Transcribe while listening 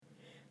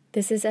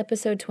This is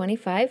episode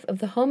 25 of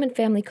the Home and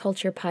Family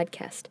Culture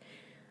podcast.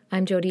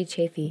 I'm Jody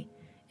Chafee.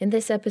 In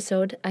this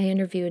episode, I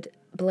interviewed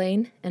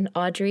Blaine and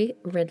Audrey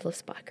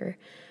Rindlisbacher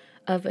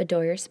of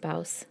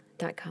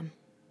AdoreYourSpouse.com.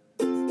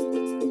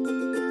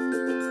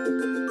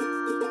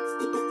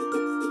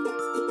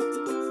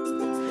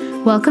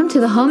 Welcome to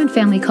the Home and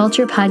Family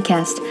Culture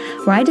podcast,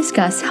 where I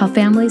discuss how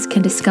families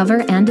can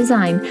discover and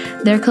design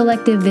their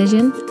collective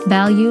vision,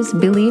 values,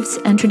 beliefs,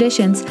 and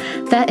traditions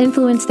that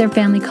influence their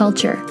family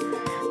culture.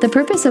 The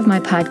purpose of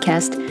my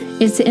podcast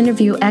is to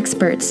interview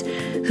experts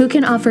who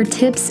can offer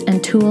tips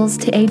and tools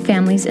to aid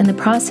families in the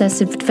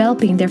process of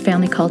developing their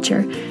family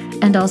culture,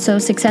 and also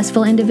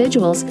successful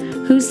individuals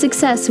whose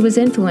success was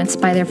influenced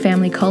by their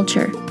family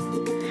culture.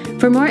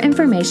 For more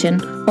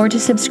information or to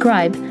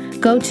subscribe,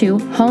 go to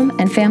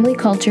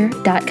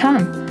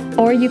homeandfamilyculture.com,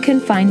 or you can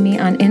find me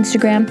on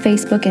Instagram,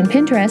 Facebook, and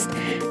Pinterest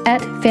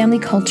at Family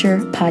Culture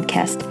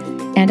Podcast,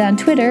 and on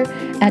Twitter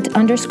at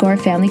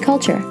 _Family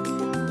Culture.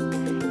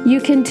 You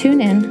can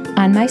tune in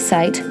on my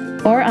site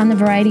or on the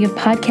variety of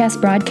podcast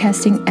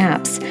broadcasting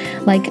apps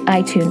like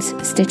iTunes,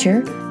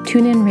 Stitcher,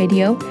 TuneIn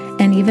Radio,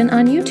 and even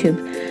on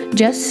YouTube.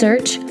 Just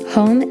search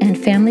Home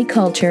and Family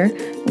Culture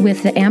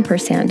with the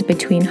ampersand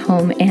between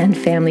home and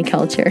family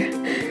culture.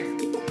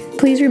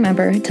 Please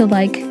remember to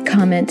like,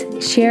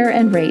 comment, share,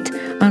 and rate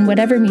on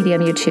whatever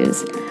medium you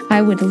choose.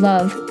 I would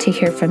love to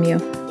hear from you.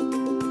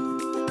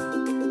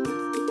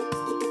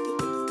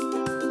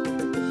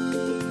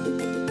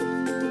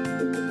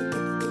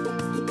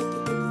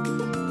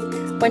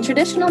 When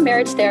traditional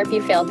marriage therapy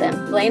failed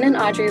them, Blaine and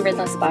Audrey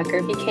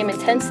Rindlisbacher became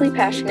intensely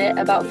passionate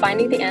about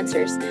finding the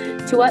answers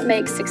to what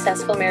makes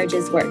successful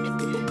marriages work.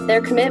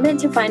 Their commitment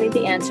to finding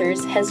the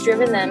answers has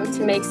driven them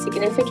to make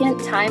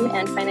significant time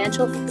and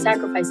financial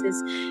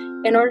sacrifices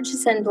in order to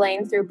send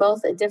Blaine through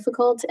both a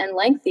difficult and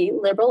lengthy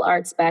liberal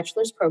arts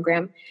bachelor's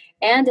program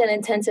and an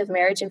intensive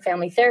marriage and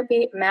family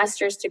therapy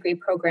master's degree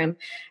program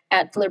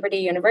at Liberty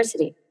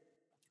University,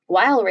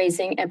 while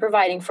raising and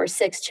providing for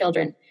 6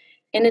 children.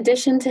 In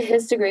addition to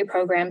his degree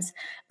programs,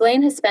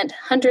 Blaine has spent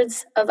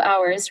hundreds of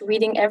hours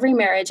reading every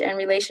marriage and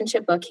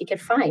relationship book he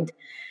could find.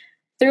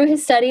 Through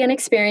his study and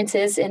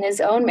experiences in his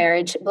own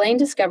marriage, Blaine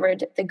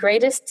discovered the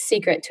greatest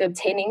secret to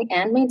obtaining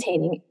and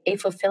maintaining a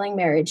fulfilling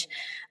marriage,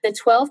 the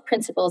 12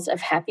 principles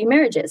of happy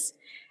marriages.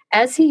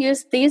 As he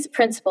used these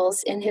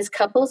principles in his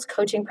couples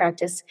coaching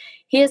practice,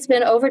 he has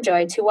been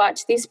overjoyed to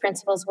watch these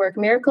principles work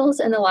miracles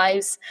in the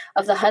lives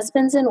of the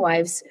husbands and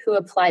wives who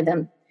apply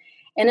them.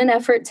 In an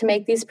effort to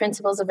make these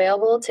principles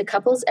available to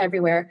couples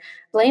everywhere,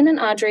 Blaine and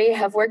Audrey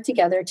have worked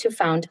together to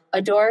found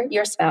Adore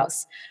Your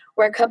Spouse,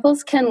 where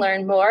couples can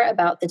learn more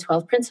about the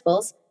 12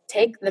 principles,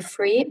 take the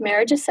free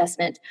marriage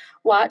assessment,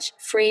 watch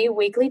free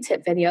weekly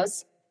tip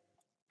videos,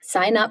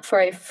 sign up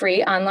for a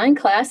free online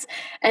class,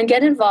 and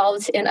get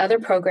involved in other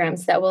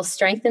programs that will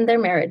strengthen their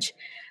marriage.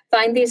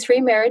 Find these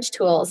free marriage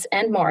tools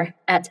and more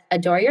at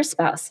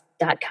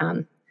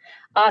AdoreYourSpouse.com.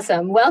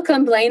 Awesome.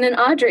 Welcome, Blaine and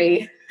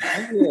Audrey.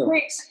 Thank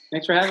you.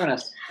 Thanks for having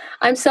us.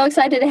 I'm so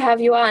excited to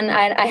have you on.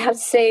 I have to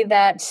say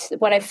that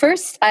when I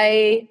first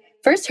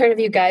heard of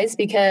you guys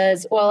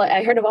because,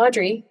 I heard of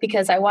Audrey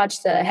because I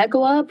watched the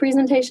Hekawa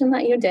presentation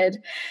that you did.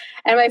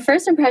 And my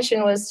first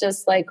impression was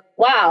just like,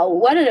 wow,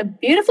 what a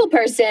beautiful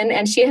person.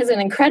 And she has an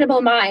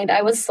incredible mind.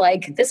 I was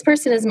like, this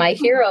person is my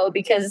hero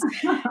because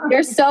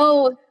you're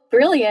so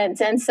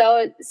brilliant and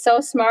so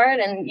smart.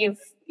 And you've,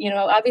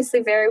 obviously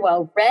very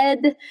well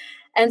read.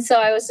 And so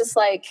I was just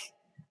like,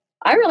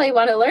 I really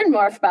want to learn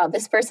more about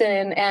this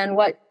person and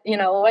what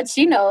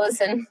she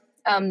knows. And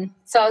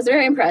so I was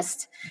very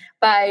impressed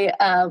by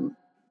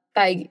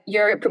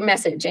your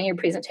message and your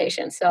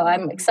presentation. So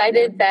I'm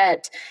excited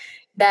that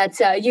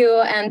you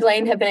and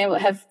Blaine have been able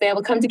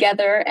to come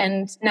together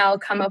and now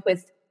come up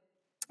with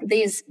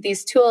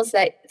these tools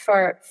that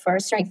for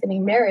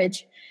strengthening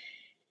marriage.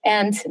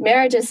 And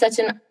marriage is such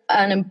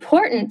an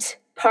important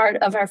part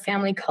of our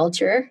family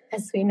culture,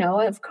 as we know,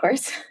 of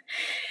course.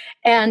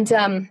 And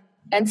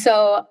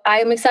so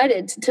I'm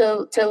excited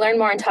to learn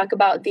more and talk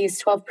about these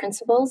 12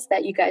 principles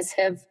that you guys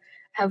have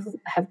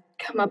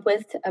come up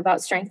with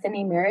about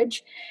strengthening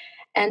marriage.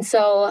 And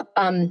so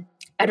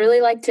I'd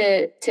really like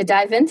to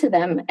dive into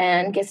them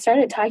and get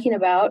started talking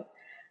about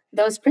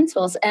those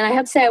principles. And I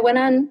have to say, I went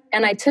on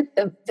and I took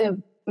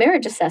the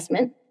marriage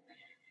assessment.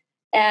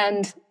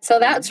 And so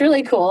that's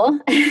really cool.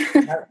 You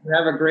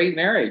have a great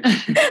marriage.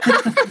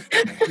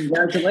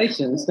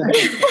 Congratulations.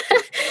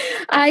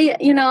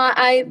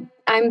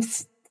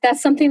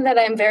 That's something that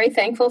I'm very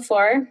thankful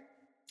for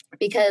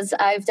because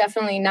I've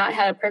definitely not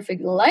had a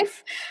perfect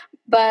life,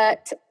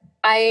 but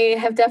I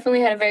have definitely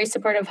had a very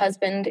supportive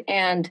husband.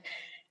 And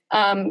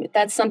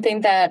that's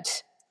something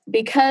that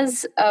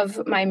because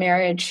of my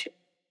marriage,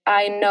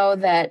 I know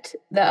that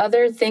the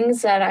other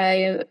things that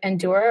I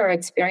endure or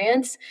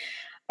experience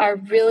are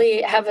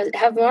really have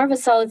more of a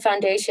solid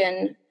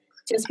foundation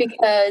just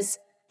because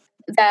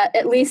that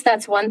at least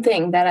that's one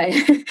thing that I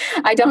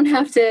don't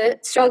have to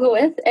struggle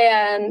with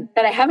and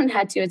that I haven't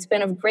had to. It's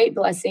been a great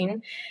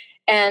blessing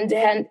and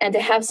to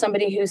have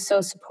somebody who's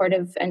so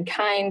supportive and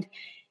kind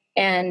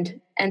And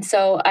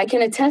so I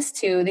can attest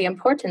to the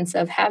importance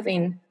of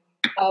having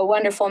a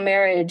wonderful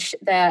marriage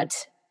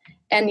that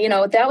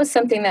was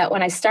something that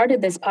when I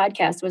started this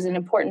podcast was an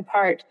important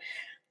part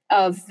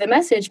of the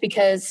message,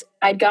 because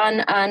I'd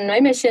gone on my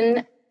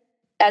mission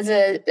as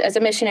a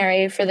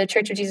missionary for the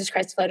Church of Jesus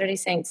Christ of Latter-day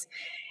Saints.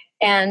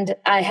 And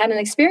I had an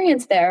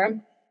experience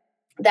there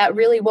that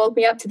really woke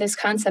me up to this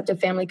concept of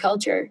family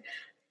culture,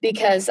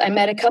 because I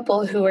met a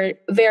couple who were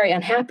very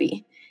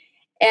unhappy.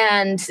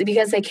 And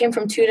because they came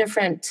from two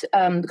different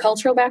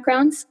cultural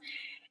backgrounds.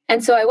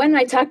 And so I went and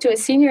I talked to a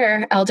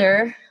senior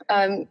elder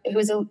who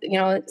was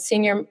a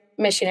senior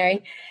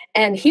missionary,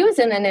 and he was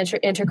in an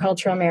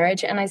intercultural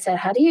marriage. And I said,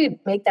 how do you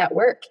make that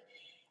work?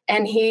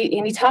 And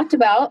he talked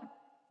about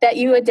that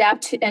you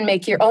adapt and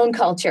make your own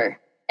culture,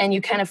 and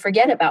you kind of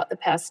forget about the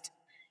past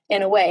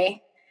in a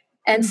way.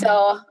 And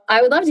so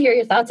I would love to hear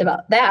your thoughts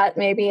about that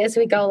maybe as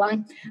we go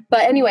along.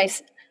 But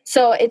anyways,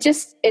 so it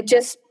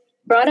just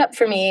brought up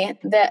for me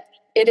that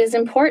it is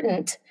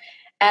important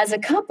as a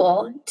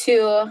couple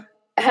to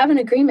have an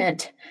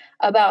agreement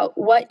about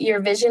what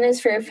your vision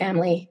is for your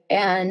family,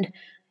 and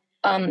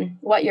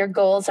what your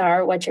goals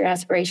are, what your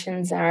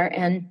aspirations are,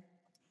 and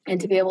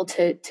to be able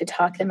to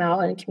talk them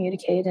out and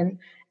communicate and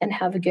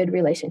have a good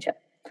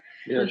relationship.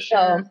 Yeah,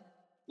 sure.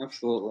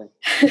 Absolutely.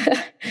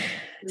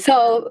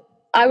 So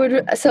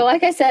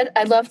like I said,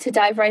 I'd love to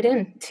dive right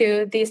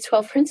into these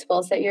 12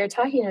 principles that you're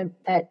talking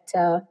about,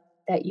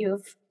 that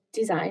you've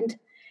designed,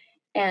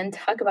 and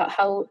talk about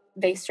how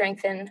they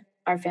strengthen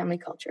our family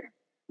culture.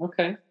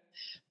 Okay.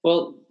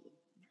 Well,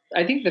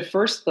 I think the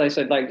first place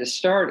I'd like to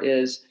start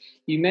is,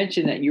 you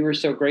mentioned that you were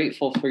so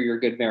grateful for your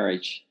good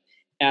marriage,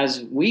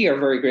 as we are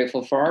very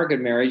grateful for our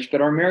good marriage,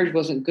 but our marriage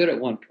wasn't good at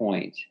one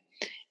point.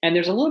 And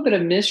there's a little bit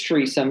of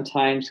mystery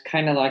sometimes,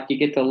 kind of like you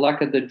get the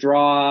luck of the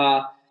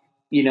draw,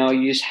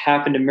 you just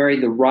happen to marry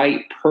the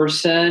right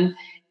person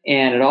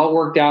and it all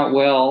worked out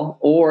well,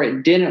 or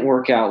it didn't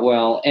work out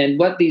well. And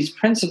what these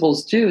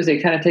principles do is they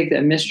kind of take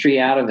that mystery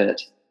out of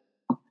it.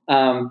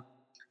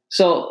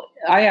 So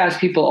I ask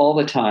people all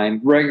the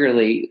time,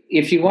 regularly,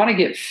 if you want to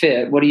get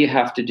fit, what do you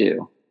have to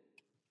do?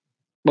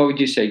 What would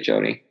you say,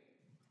 Jody?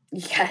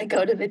 You got to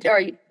go or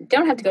you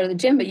don't have to go to the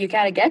gym, but you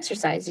got to get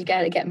exercise. You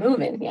got to get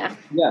moving. Yeah.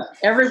 Yeah.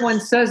 Everyone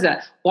says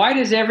that. Why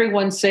does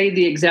everyone say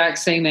the exact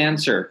same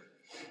answer?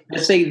 They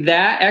say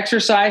that,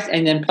 exercise,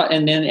 and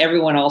then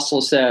everyone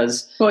also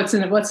says. What's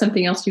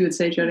something else you would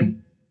say, Jody?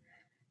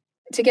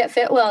 To get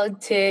fit, well,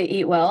 to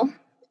eat well,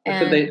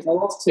 and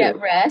get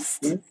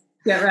rest.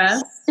 Get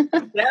rest.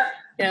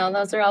 Yeah.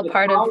 Those are all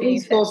part of being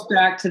fit. It always goes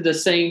back to the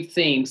same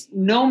things,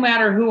 no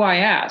matter who I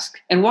ask.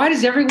 And why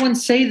does everyone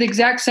say the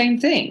exact same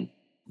thing?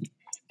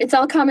 It's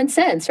all common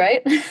sense,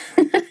 right?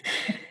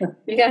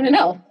 You got to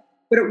know.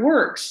 But it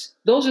works.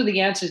 Those are the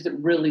answers that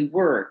really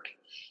work.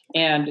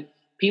 And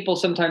people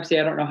sometimes say,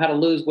 I don't know how to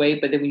lose weight,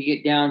 but then when you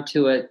get down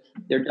to it,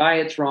 their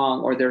diet's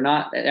wrong, or they're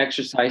not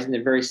exercising,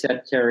 they're very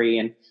sedentary,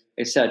 and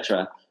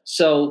etc.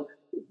 So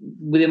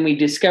then we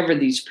discover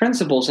these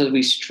principles as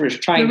we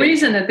try. The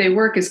reason that they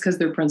work is because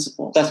they're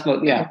principles. That's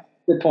what, yeah,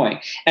 good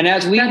point. And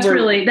as that's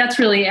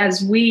really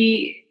as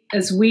we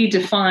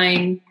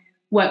define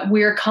what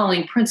we're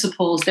calling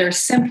principles, they're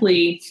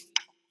simply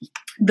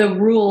the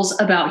rules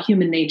about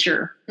human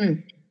nature.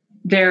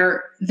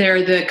 They're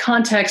the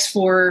context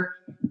for,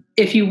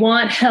 if you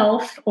want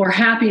health or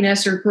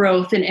happiness or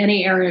growth in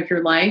any area of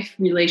your life,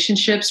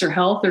 relationships or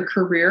health or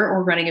career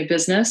or running a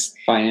business,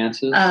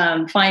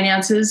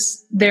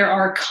 finances, there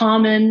are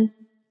common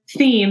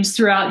themes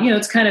throughout.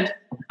 It's kind of,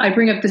 I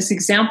bring up this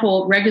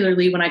example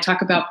regularly when I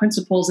talk about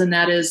principles, and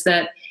that is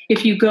that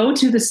if you go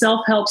to the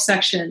self-help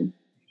section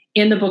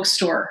in the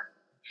bookstore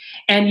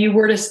and you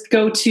were to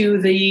go to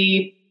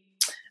the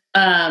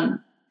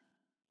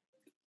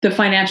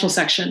financial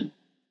section,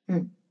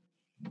 and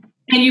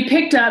you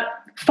picked up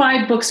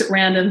 5 books at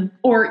random,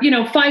 or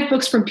 5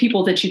 books from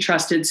people that you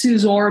trusted,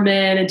 Suze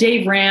Orman and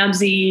Dave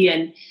Ramsey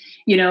and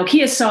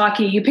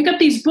Kiyosaki. You pick up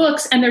these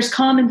books, and there's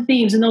common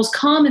themes, and those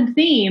common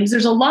themes,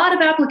 there's a lot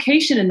of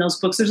application in those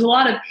books. There's a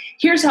lot of,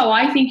 here's how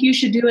I think you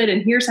should do it,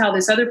 and here's how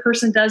this other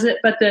person does it.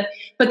 But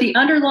the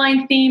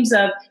underlying themes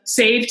of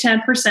save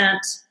 10%,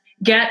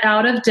 get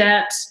out of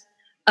debt,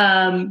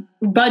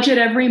 budget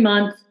every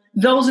month,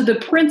 those are the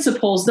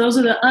principles. Those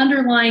are the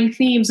underlying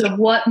themes of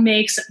what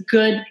makes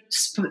good,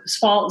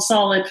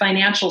 solid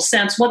financial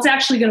sense. What's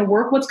actually going to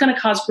work? What's going to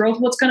cause growth?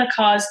 What's going to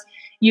cause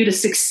you to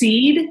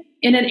succeed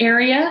in an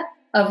area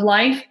of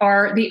life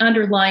are the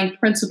underlying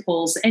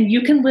principles. And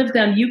you can live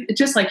them.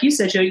 Just like you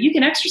said, Joe, you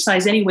can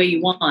exercise any way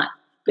you want,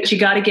 but you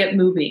got to get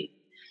moving.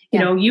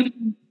 Yeah.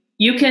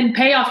 You can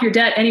pay off your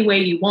debt any way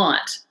you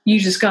want. You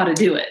just got to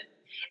do it.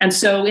 And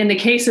so in the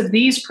case of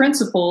these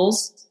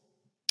principles,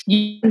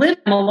 you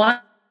live them a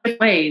lot of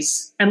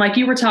ways. And like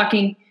you were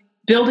talking,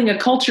 building a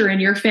culture in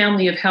your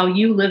family of how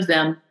you live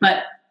them,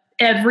 but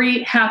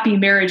every happy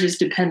marriage is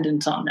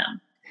dependent on them.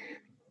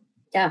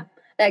 Yeah.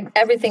 Like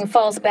everything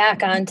falls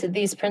back onto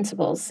these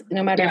principles,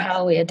 no matter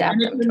how we adapt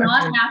them. If you're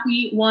not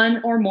happy,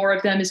 one or more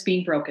of them is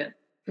being broken.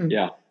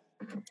 Yeah.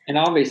 And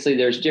obviously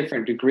there's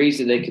different degrees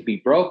that they could be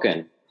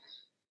broken.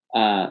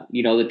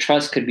 The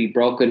trust could be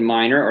broken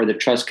minor, or the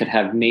trust could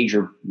have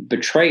major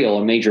betrayal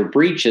or major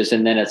breaches,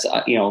 and then it's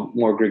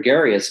more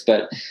gregarious.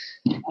 But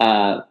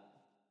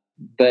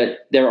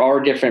there are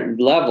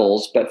different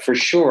levels. But for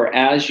sure,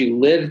 as you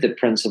live the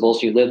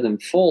principles, you live them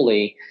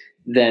fully,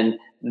 then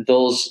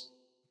those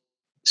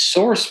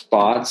sore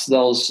spots,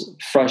 those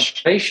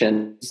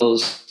frustrations,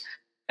 those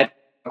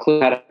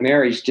clue out of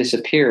marriage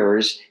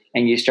disappears,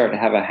 and you start to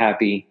have a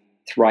happy,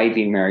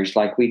 thriving marriage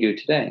like we do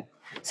today.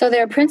 So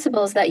there are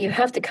principles that you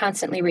have to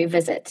constantly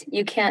revisit.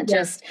 You can't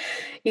just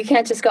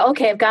go,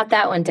 okay, I've got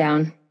that one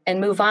down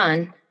and move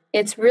on.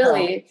 It's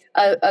really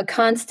a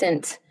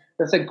constant.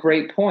 That's a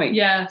great point.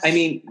 Yes. I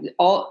mean,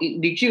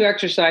 did you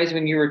exercise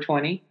when you were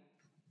 20?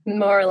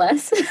 More or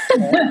less.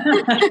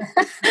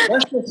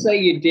 Let's just say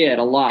you did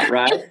a lot,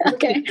 right?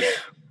 Okay.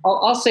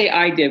 I'll say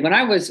I did. When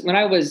I was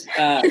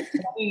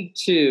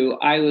 22,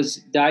 I was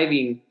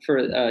diving for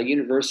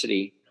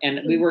university,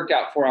 and we worked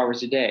out 4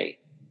 hours a day.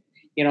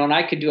 And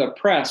I could do a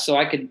press, so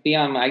I could do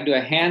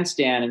a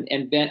handstand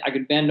and bend. I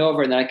could bend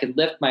over, and then I could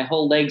lift my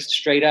whole legs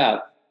straight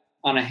up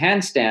on a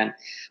handstand.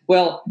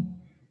 Well,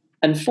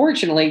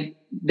 unfortunately,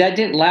 that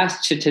didn't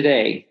last to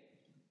today.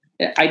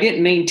 I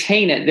didn't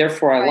maintain it,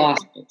 therefore I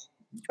lost it.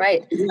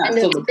 Right. Yeah, and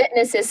the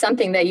fitness is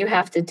something that you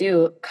have to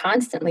do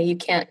constantly.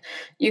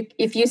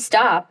 If you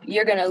stop,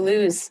 you're going to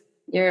lose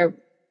your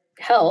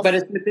health. But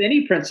it's with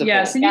any principle.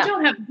 Yes, and you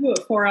don't have to do it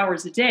 4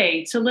 hours a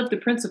day to live the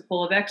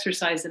principle of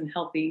exercise and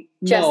healthy.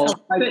 You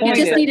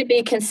just need to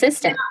be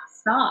consistent.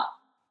 Stop.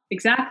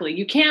 Exactly.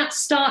 You can't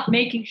stop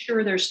making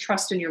sure there's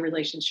trust in your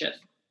relationship.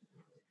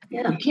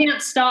 Yeah. You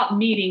can't stop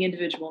meeting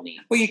individual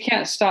needs. Well, you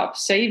can't stop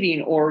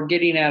saving or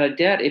getting out of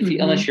debt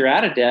unless you're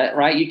out of debt,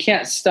 right? You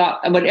can't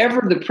stop. And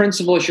whatever the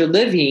principles you're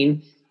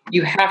living,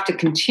 you have to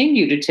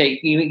continue to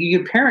take.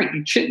 You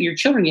parent your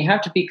children. You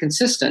have to be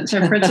consistent.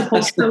 They're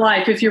principles for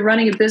life. If you're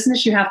running a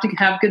business, you have to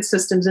have good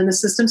systems, and the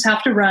systems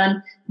have to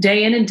run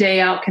day in and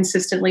day out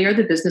consistently, or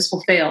the business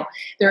will fail.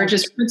 There are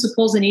just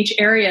principles in each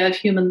area of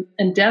human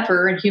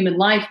endeavor and human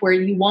life where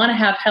you want to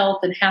have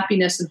health and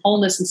happiness and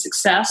wholeness and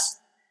success.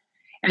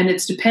 And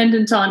it's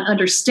dependent on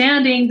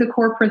understanding the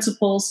core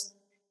principles,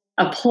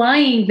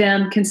 applying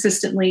them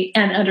consistently,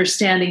 and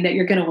understanding that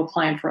you're going to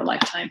apply them for a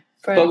lifetime.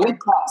 But with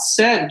that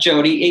said,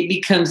 Jody, it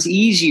becomes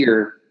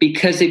easier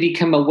because they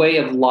become a way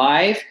of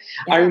life.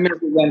 Yeah. I remember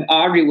when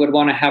Audrey would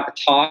want to have a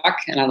talk,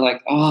 and I'm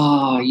like,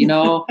 when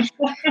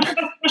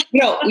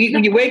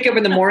you wake up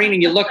in the morning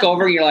and you look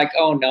over, and you're like,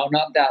 oh no,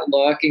 not that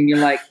look, and you're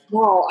like,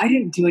 whoa, I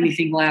didn't do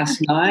anything last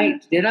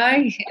night, did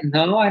I?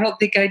 No, I don't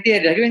think I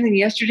did. Did I do anything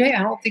yesterday?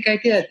 I don't think I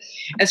did.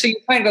 And so you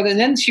find out, and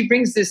then she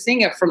brings this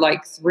thing up for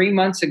like 3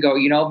 months ago,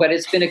 but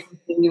it's been a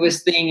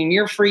continuous thing, and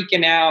you're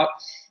freaking out.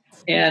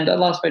 And I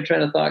lost my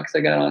train of thought because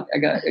I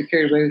got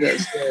carried away with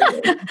this.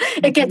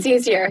 It gets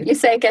easier. You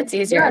say it gets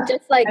easier. Yeah.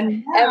 Just like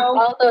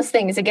all those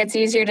things. It gets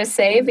easier to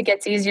save. It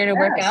gets easier to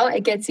work out.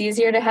 It gets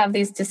easier to have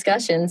these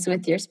discussions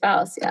with your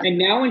spouse. Yeah. And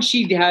now when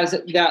she has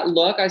that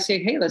look, I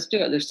say, hey, let's do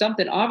it. There's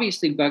something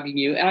obviously bugging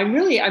you. And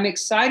I'm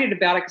excited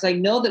about it because I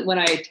know that when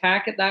I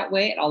attack it that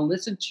way, and I'll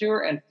listen to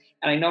her, and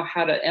I know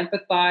how to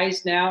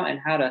empathize now, and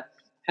how to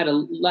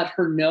let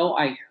her know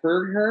I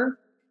heard her.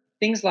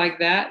 Things like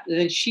that,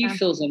 then she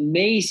feels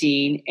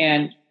amazing,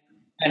 and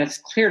it's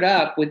cleared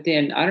up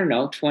within,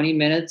 20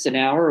 minutes, an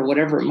hour, or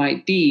whatever it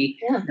might be,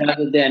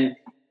 rather than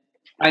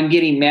I'm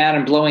getting mad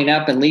and blowing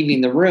up and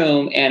leaving the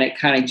room, and it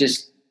kind of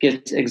just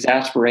gets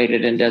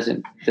exasperated and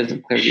doesn't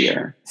clear the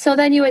air. So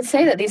then you would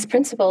say that these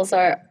principles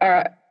are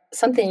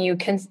something you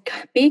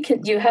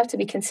have to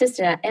be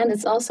consistent at, and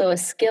it's also a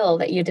skill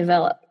that you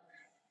develop.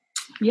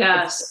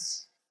 Yes.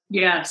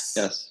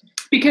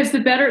 Because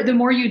the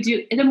more you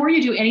do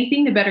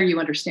anything, the better you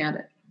understand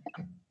it.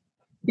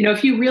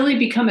 If you really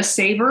become a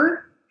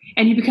saver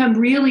and you become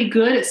really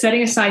good at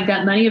setting aside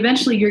that money,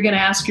 eventually you're going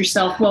to ask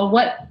yourself, well,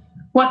 what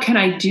can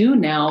I do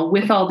now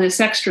with all this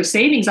extra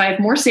savings? I have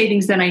more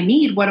savings than I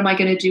need. What am I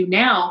going to do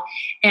now?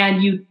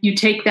 And you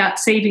take that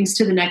savings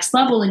to the next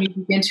level, and you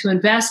begin to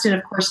invest. And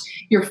of course,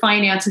 your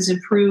finances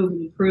improve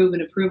over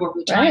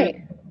time. Right.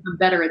 You become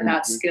better at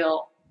that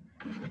skill.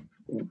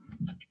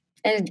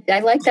 And I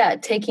like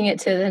that, taking it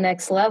to the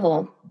next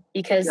level,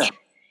 because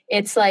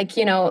it's like,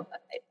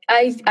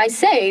 I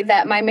say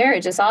that my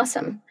marriage is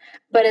awesome,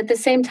 but at the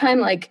same time,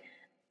 like,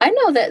 I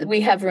know that we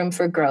have room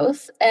for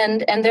growth,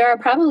 and there are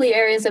probably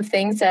areas of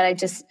things that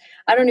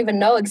I don't even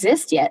know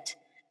exist yet,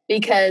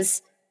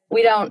 because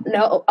we don't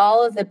know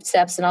all of the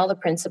steps and all the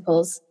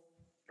principles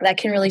that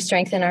can really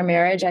strengthen our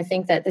marriage. I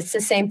think that it's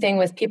the same thing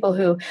with people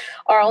who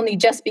are only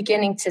just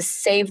beginning to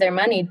save their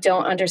money,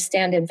 don't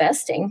understand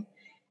investing.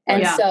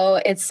 And so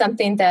it's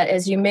something that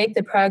as you make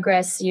the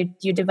progress, you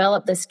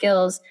develop the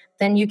skills,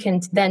 then you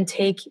can then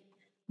take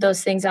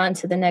those things on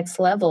to the next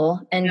level.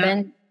 And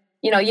then,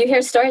 you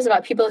hear stories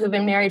about people who've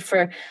been married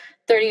for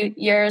 30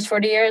 years,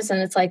 40 years,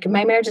 and it's like,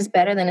 my marriage is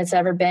better than it's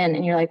ever been.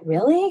 And you're like,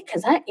 really?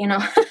 Because I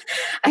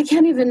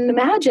can't even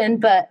imagine.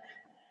 But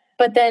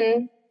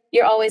then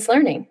you're always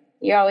learning.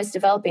 You're always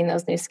developing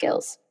those new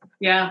skills.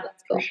 Yeah,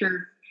 for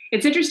sure.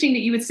 It's interesting that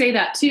you would say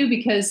that too,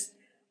 because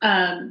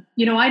I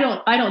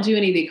don't do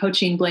any of the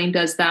coaching. Blaine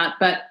does that,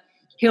 but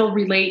he'll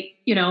relate,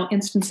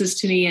 instances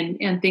to me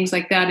and things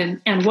like that.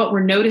 And what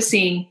we're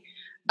noticing,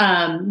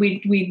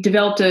 we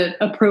developed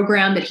a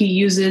program that he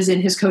uses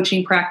in his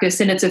coaching practice,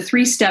 and it's a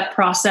 3-step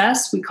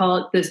process. We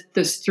call it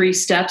the 3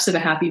 steps of a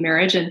happy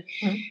marriage. And,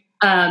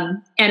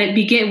 and it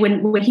began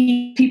when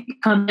people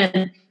come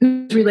in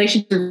whose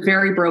relationships are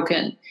very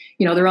broken,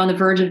 they're on the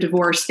verge of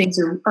divorce. Things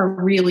are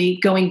really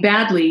going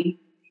badly.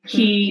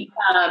 He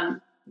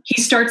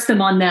starts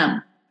them on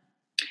them.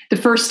 The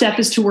first step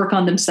is to work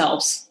on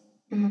themselves.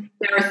 Mm-hmm.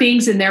 There are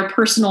things in their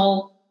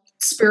personal,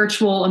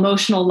 spiritual,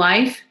 emotional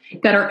life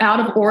that are out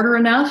of order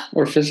enough,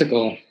 or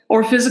physical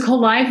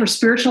life or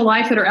spiritual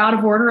life that are out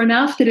of order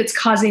enough that it's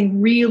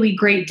causing really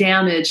great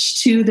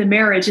damage to the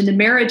marriage. And the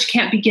marriage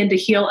can't begin to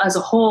heal as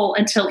a whole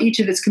until each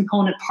of its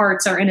component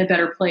parts are in a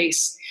better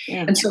place.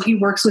 Yeah. And so he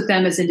works with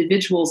them as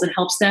individuals and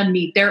helps them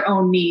meet their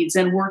own needs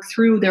and work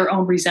through their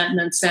own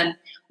resentments and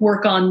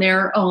work on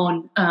their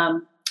own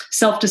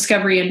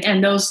self-discovery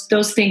and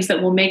those things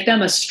that will make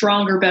them a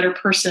stronger, better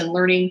person,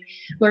 learning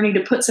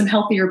to put some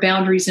healthier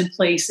boundaries in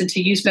place and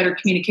to use better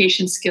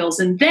communication skills.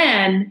 And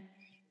then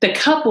the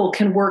couple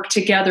can work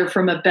together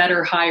from a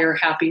better, higher,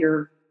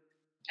 happier,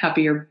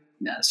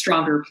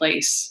 stronger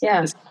place.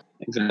 Yeah.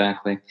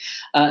 Exactly.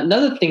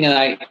 Another thing that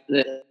I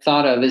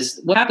thought of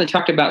is what happened.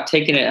 Talked about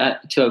taking it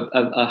to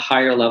a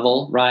higher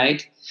level,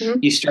 right? Mm-hmm.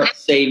 You start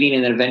saving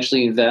and then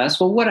eventually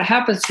invest. Well, what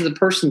happens to the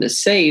person that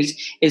saves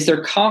is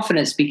their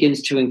confidence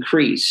begins to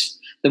increase.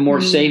 The more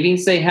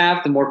savings they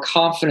have, the more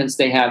confidence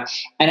they have.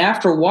 And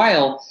after a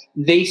while,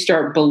 they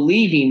start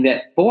believing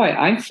that, boy,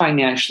 I'm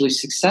financially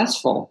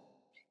successful.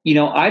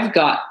 I've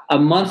got a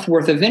month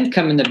worth of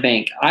income in the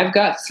bank. I've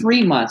got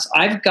 3 months.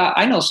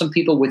 I know some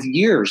people with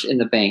years in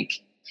the bank.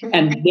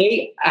 And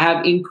they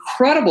have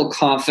incredible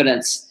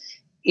confidence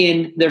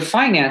in their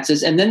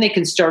finances, and then they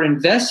can start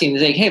investing and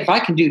say, hey, if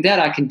I can do that,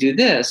 I can do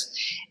this.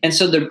 And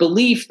so their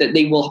belief that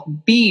they will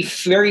be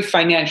very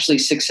financially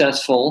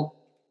successful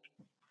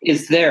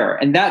is there.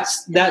 And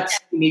that's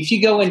if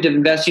you go into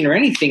investing or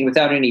anything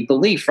without any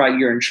belief, right,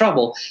 you're in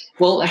trouble.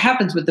 Well, it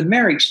happens with the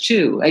marriage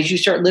too. As you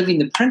start living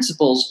the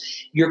principles,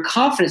 your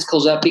confidence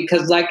goes up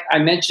because, like I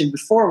mentioned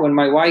before, when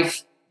my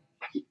wife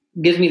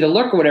gives me the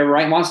look or whatever,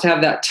 right, wants to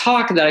have that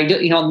talk that I do,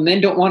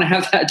 men don't want to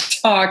have that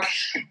talk.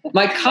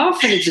 My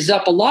confidence is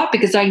up a lot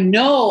because I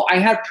know I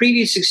had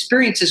previous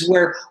experiences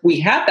where we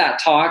had that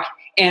talk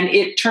and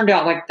it turned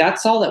out like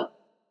that's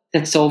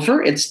that's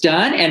over, it's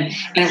done. And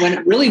it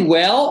went really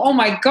well. Oh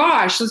my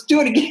gosh, let's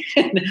do it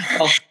again.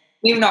 Well,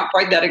 maybe not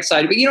quite that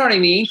excited, but you know what I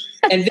mean?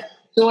 And then,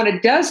 so when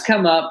it does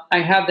come up,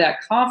 I have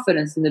that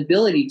confidence and the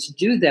ability to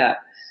do that.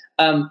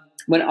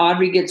 When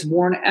Audrey gets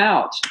worn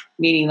out,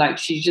 meaning like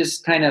she's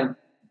just kind of,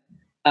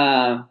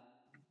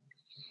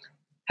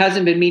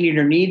 hasn't been meeting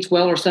her needs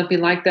well or something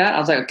like that. I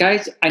was like,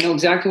 guys, I know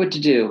exactly what to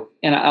do.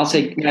 And I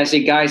say,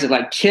 guys, it's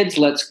like, kids,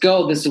 let's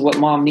go. This is what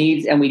mom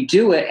needs. And we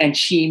do it. And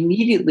she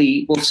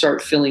immediately will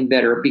start feeling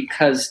better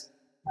because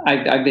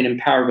I've been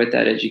empowered with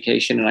that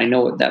education. And I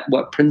know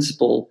what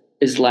principle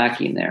is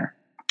lacking there.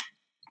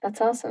 That's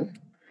awesome.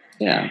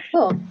 Yeah.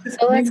 Cool.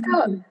 So let's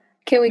go.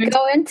 Can we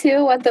go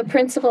into what the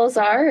principles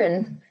are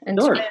and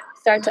sure.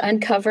 Start to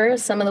uncover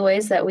some of the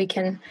ways that we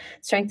can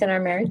strengthen our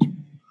marriage?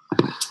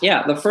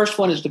 Yeah, the first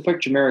one is to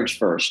put your marriage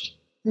first.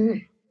 Mm-hmm.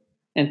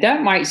 And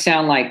that might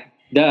sound like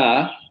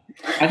duh.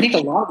 I think a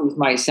lot of these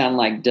might sound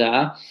like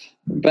duh,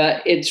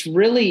 but it's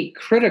really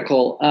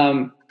critical.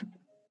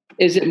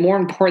 Is it more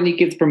important that you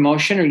get the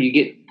promotion or you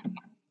get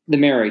the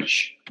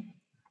marriage?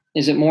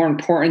 Is it more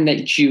important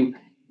that you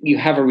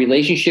have a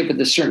relationship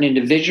with a certain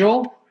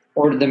individual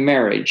or the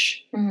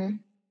marriage? Mm-hmm.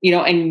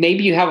 And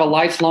maybe you have a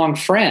lifelong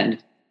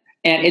friend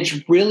and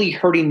it's really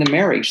hurting the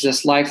marriage,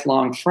 this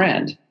lifelong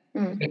friend.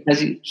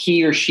 Because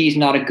he or she's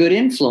not a good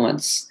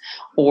influence,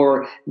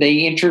 or they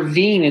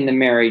intervene in the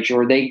marriage,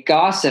 or they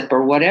gossip,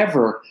 or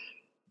whatever.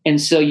 And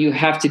so you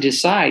have to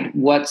decide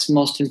what's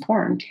most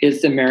important.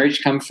 Is the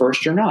marriage come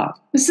first or not?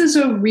 This is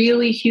a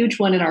really huge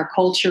one in our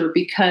culture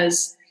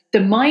because the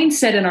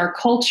mindset in our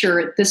culture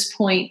at this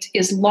point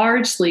is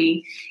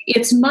largely,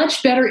 it's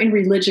much better in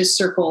religious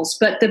circles,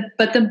 but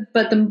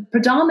the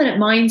predominant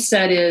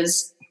mindset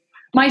is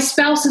my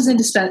spouse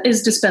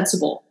is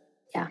dispensable.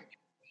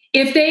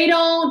 If they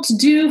don't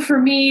do for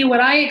me what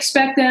I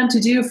expect them to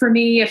do for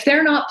me, if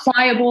they're not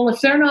pliable,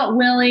 if they're not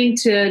willing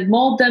to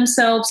mold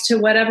themselves to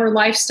whatever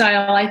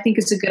lifestyle I think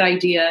is a good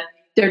idea,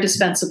 they're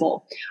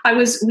dispensable.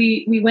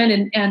 We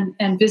went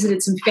and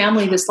visited some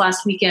family this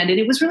last weekend, and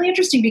it was really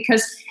interesting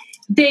because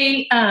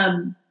they've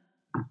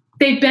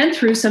been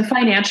through some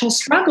financial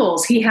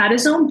struggles. He had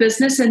his own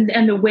business, and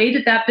the way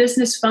that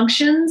business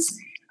functions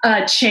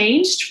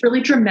changed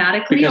really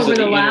dramatically because over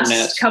the internet.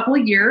 last couple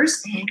of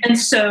years. And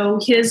so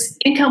his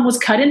income was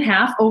cut in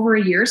half over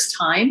a year's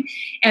time.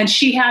 And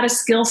she had a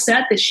skill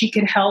set that she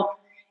could help,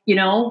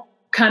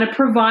 kind of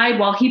provide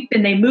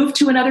and they moved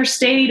to another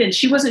state and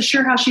she wasn't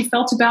sure how she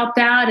felt about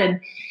that.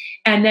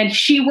 And then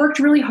she worked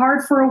really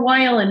hard for a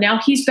while and now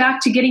he's back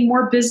to getting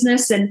more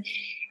business. And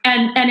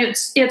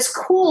it's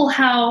cool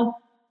how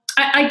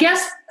I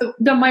guess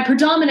my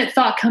predominant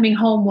thought coming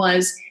home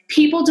was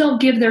people don't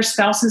give their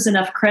spouses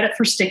enough credit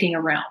for sticking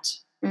around.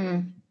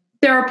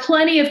 There are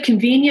plenty of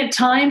convenient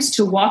times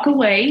to walk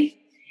away.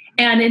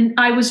 And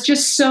I was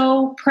just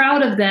so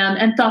proud of them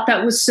and thought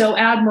that was so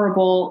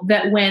admirable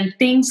that when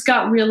things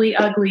got really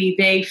ugly,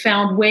 they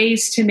found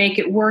ways to make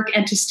it work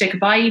and to stick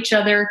by each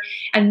other.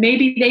 And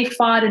maybe they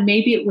fought and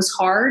maybe it was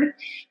hard,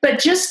 but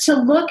just to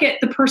look at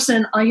the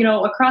person,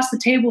 across the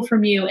table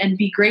from you and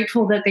be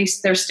grateful that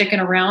they're sticking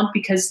around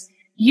because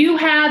you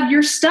have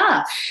your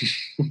stuff.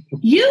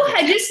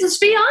 Let's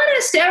be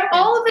honest,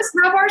 all of us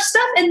have our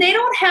stuff and they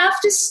don't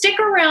have to stick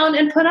around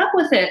and put up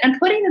with it. And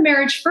putting the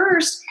marriage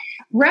first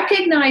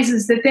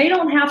recognizes that they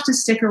don't have to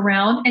stick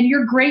around and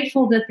you're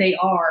grateful that they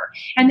are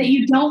and that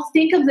you don't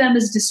think of them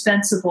as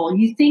dispensable.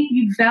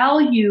 You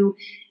value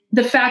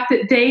the fact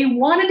that they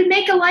wanted to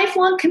make a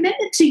lifelong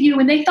commitment to you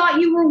and they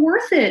thought you were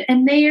worth it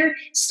and they're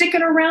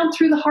sticking around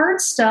through the hard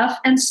stuff.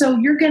 And so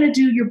you're going to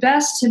do your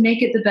best to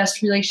make it the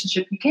best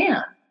relationship you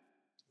can.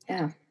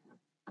 Yeah.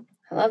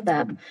 I love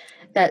that.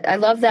 I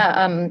love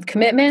that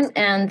commitment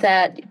and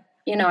that,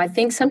 I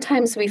think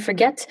sometimes we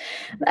forget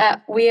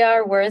that we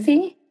are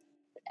worthy.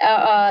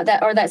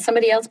 That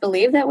somebody else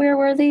believed that we were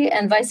worthy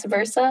and vice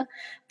versa.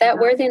 That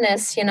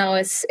worthiness,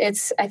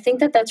 it's I think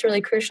that's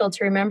really crucial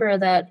to remember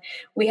that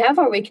we have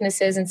our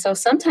weaknesses. And so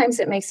sometimes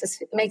it makes,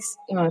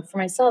 for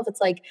myself, it's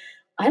like,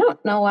 I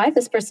don't know why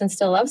this person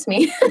still loves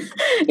me,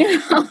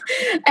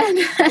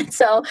 and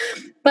so,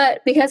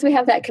 but because we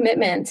have that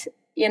commitment,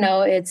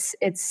 it's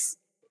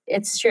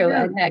true.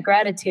 Yeah. And that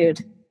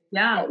gratitude.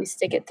 Yeah. We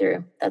stick it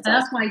through. That's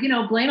awesome. Why,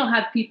 Blaine will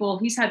have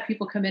he's had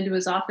people come into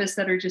his office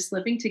that are just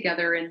living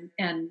together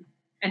and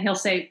he'll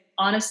say,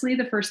 honestly,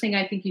 the first thing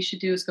I think you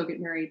should do is go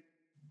get married.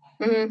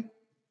 Mm-hmm.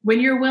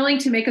 When you're willing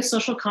to make a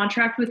social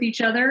contract with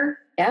each other,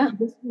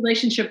 this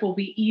relationship will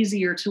be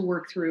easier to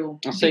work through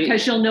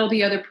because you'll know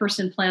the other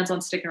person plans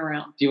on sticking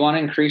around. Do you want to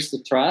increase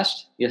the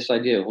trust? Yes, I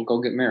do. We'll go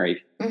get married.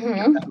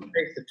 Mm-hmm.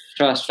 Increase the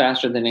trust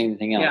faster than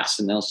anything else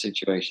in those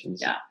situations.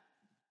 Yeah.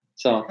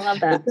 So I love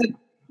that.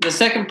 The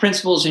second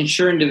principle is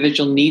ensure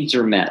individual needs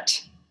are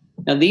met.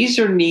 Now, these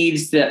are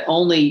needs that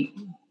only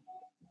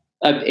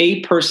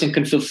a person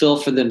can fulfill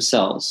for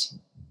themselves,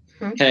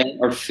 okay,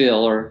 or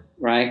fill, or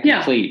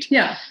complete.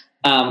 Yeah.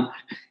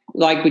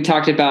 Like we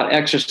talked about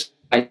exercise,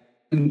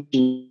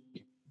 taking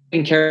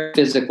care of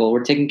physical,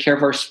 we're taking care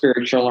of our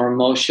spiritual, our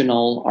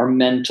emotional, our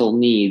mental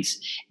needs,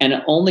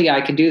 and only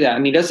I can do that. I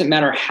mean, it doesn't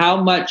matter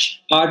how much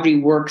Audrey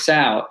works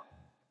out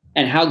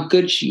and how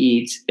good she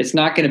eats, it's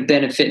not going to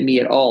benefit me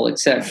at all,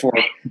 except for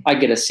I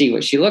get to see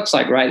what she looks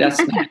like, right?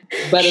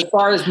 But as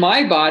far as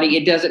my body,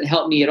 it doesn't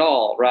help me at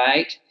all,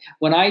 right?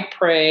 When I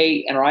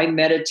pray and I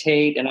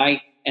meditate and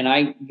I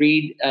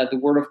read the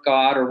Word of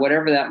God or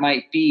whatever that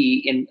might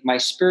be in my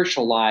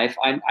spiritual life,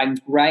 I'm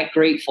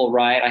grateful,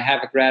 right? I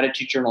have a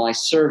gratitude journal. I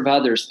serve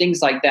others,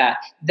 things like that.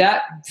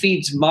 That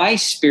feeds my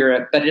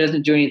spirit, but it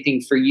doesn't do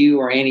anything for you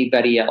or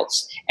anybody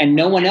else. And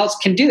no one else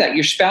can do that.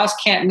 Your spouse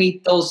can't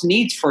meet those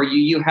needs for you.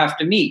 You have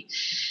to meet.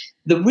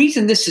 The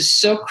reason this is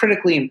so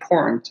critically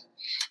important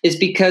is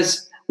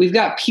because we've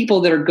got people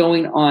that are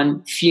going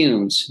on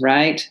fumes,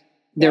 right?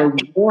 They're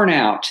worn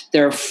out.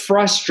 They're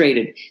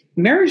frustrated.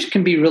 Marriage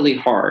can be really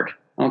hard,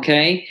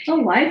 okay? Oh,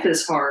 life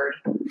is hard.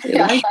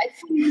 Life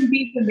can even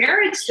be the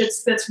marriage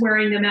that's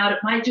wearing them out. It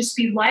might just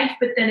be life,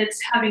 but then it's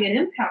having an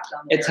impact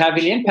on them. It's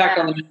having an impact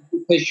on them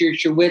because you're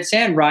at your wit's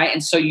end, right?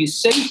 And so you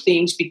say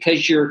things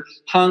because you're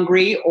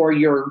hungry or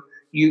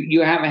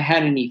you haven't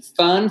had any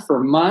fun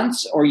for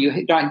months or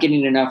you're not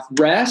getting enough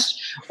rest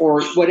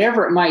or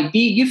whatever it might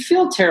be. You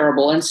feel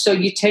terrible. And so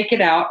you take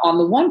it out on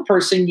the one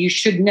person you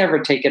should never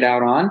take it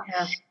out on.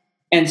 Yeah.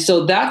 And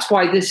so that's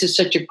why this is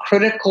such a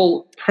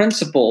critical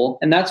principle.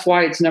 And that's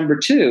why it's number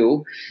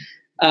 2.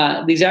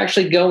 These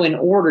actually go in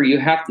order.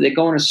 They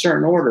go in a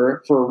certain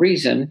order for a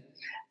reason.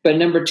 But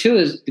number 2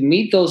 is to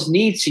meet those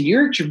needs so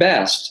you're at your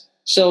best.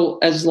 So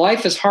as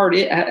life is hard,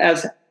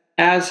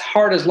 as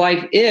hard as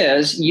life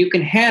is, you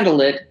can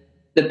handle it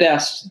the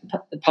best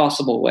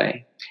possible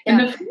way. Yeah.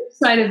 And the flip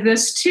side of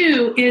this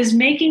too is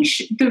making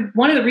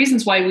one of the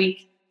reasons why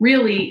we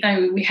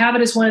have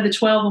it as one of the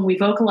 12 and we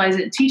vocalize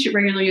it and teach it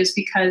regularly is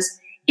because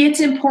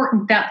it's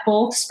important that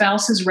both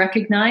spouses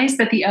recognize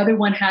that the other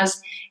one has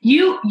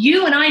you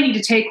and I need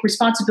to take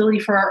responsibility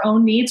for our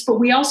own needs, but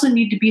we also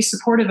need to be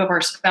supportive of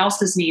our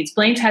spouse's needs.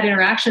 Blaine's had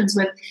interactions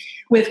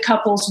with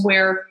couples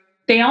where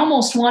they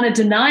almost want to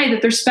deny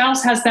that their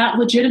spouse has that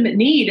legitimate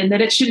need and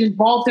that it should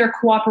involve their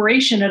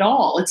cooperation at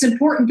all. It's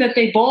important that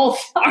they both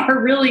are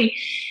really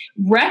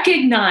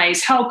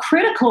recognize how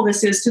critical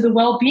this is to the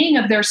well-being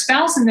of their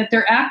spouse and that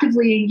they're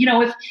actively,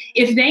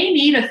 if they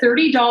need a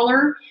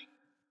 $30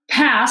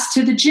 pass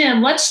to the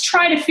gym, let's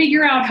try to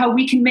figure out how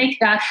we can make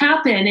that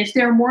happen if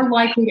they're more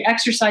likely to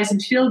exercise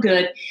and feel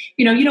good.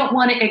 You don't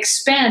want to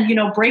expend,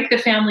 break the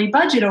family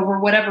budget over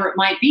whatever it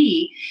might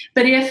be.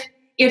 But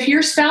if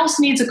your spouse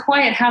needs a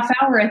quiet half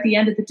hour at the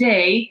end of the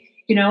day,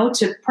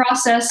 to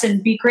process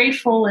and be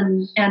grateful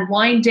and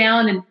wind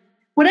down and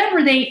whatever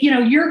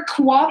you're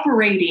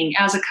cooperating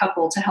as a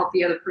couple to help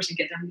the other person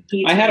get their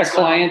needs. I had a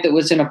client that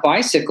was in a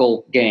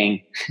bicycle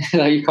gang,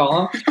 how you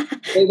call them.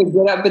 They would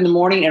get up in the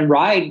morning and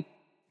ride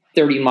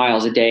 30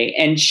 miles a day,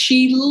 and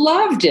she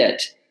loved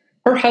it.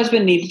 Her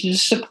husband needed to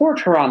support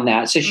her on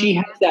that. So she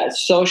has that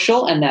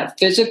social and that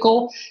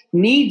physical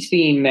needs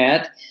being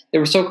met. They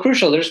were so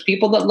crucial. There's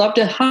people that love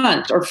to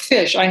hunt or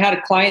fish. I had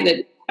a client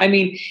that,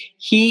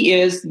 he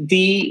is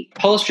the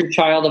poster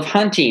child of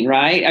hunting,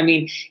 right?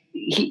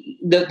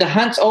 The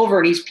hunt's over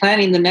and he's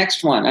planning the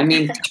next one.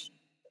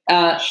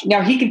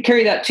 Now he could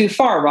carry that too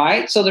far,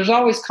 right? So there's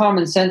always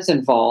common sense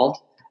involved.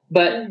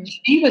 But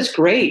she was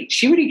great.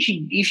 She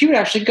would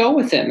actually go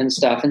with him and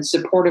stuff and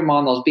support him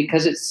on those,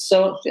 because it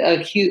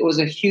was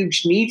a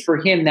huge need for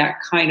him, that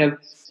kind of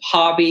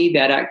hobby,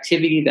 that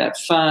activity, that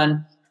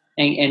fun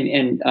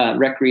and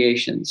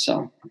recreation.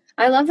 So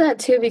I love that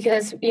too,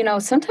 because,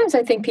 sometimes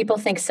I think people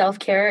think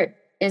self-care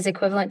is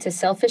equivalent to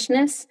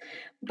selfishness,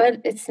 but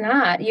it's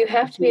not. You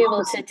have to be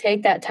able to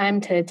take that time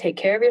to take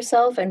care of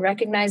yourself and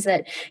recognize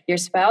that your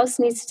spouse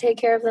needs to take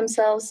care of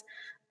themselves.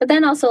 But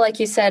then also, like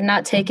you said,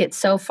 not take it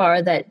so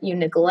far that you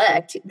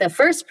neglect the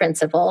first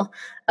principle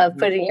of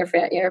putting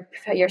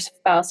your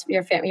spouse,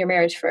 your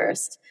marriage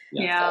first.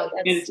 Yeah. So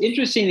and it's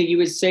interesting that you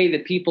would say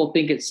that people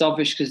think it's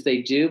selfish because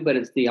they do, but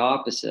it's the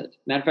opposite.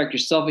 Matter of fact, you're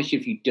selfish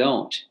if you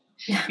don't.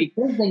 Yeah.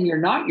 Because then you're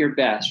not your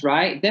best,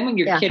 right? Then when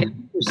you're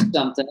kidding for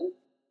something,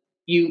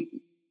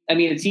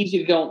 it's easy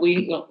to go,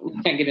 we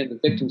can't get into the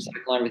victim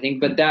cycle and everything,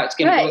 but that's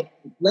going to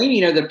be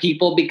blaming other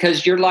people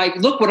because you're like,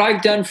 look what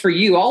I've done for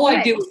you. All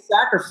I do is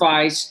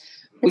sacrifice.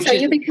 And so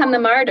you become the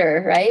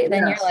martyr, right?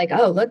 Then you're like,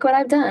 oh, look what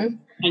I've done.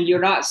 And you're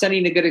not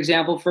setting a good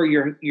example for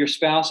your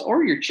spouse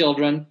or your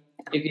children,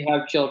 if you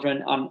have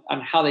children,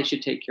 on how they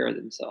should take care of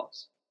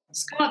themselves.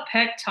 Scott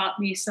Peck taught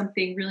me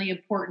something really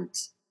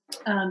important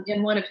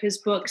in one of his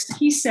books.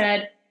 He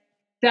said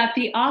that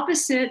the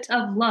opposite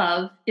of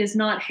love is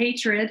not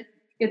hatred,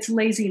 it's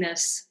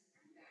laziness.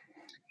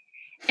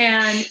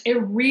 And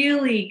it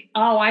really,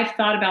 I've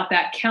thought about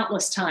that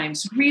countless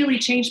times, really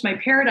changed my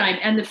paradigm.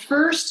 And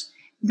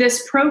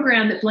this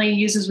program that Blaine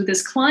uses with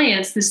his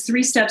clients, this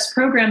 3 steps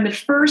program, the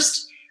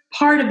first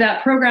part of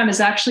that program is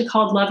actually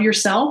called Love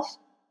Yourself.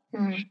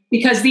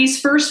 Because these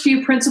first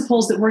few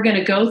principles that we're going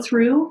to go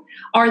through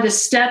are the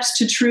steps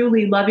to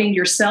truly loving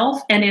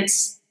yourself. And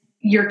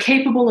you're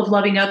capable of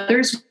loving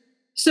others.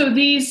 So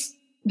these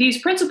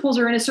principles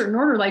are in a certain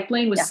order, like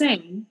Blaine was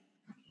saying.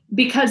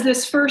 Because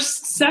this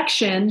first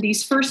section,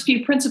 these first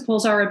few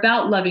principles are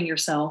about loving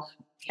yourself.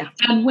 Yeah.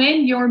 And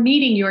when you're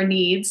meeting your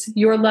needs,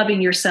 you're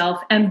loving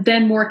yourself and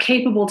then more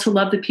capable to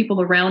love the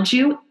people around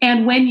you.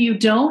 And when you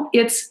don't,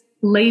 it's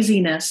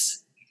laziness.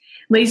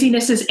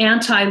 Laziness is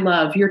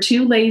anti-love. You're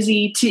too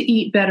lazy to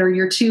eat better.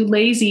 You're too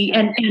lazy.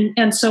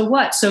 And so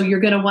what? So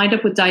you're going to wind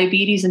up with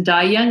diabetes and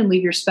die young and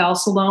leave your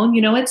spouse alone.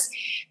 It's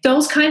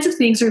those kinds of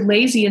things are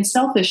lazy and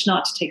selfish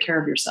not to take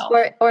care of yourself.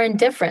 Or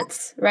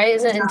indifference, right?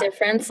 Isn't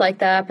indifference like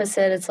the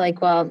opposite? It's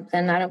like, well,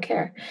 then I don't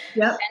care.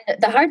 Yep.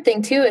 And the hard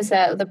thing too is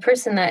that the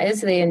person that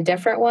is the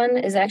indifferent one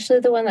is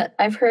actually the one that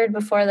I've heard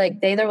before, like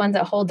they're the ones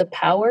that hold the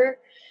power,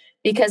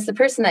 because the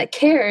person that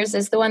cares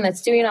is the one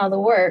that's doing all the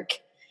work.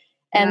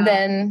 And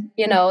then,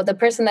 the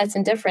person that's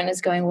indifferent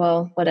is going,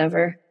 well,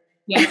 whatever.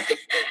 Yeah.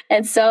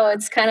 And so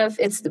it's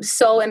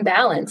so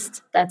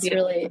imbalanced. That's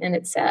really, and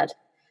it's sad.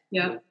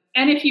 Yeah.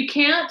 And if you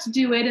can't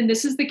do it, and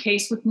this is the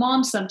case with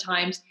moms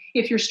sometimes,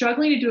 if you're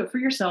struggling to do it for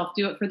yourself,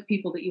 do it for the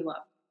people that you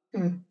love.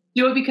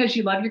 Do it because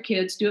you love your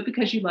kids. Do it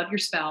because you love your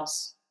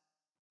spouse.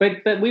 But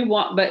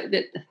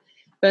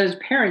as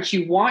parents,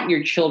 you want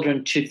your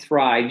children to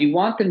thrive. You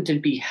want them to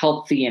be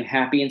healthy and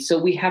happy. And so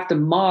we have to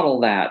model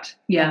that.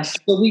 Yes.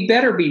 So we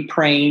better be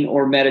praying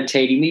or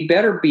meditating. We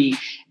better be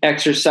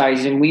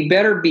exercising. We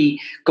better be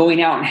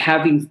going out and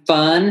having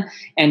fun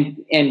and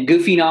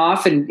goofing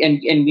off and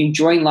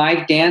enjoying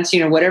life,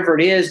 dancing or whatever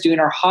it is, doing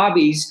our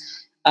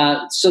hobbies,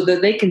 so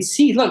that they can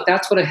see, look,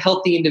 that's what a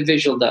healthy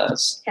individual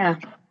does. Yeah.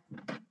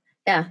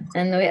 Yeah,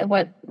 and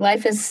what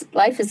life is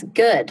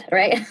good,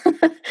 right?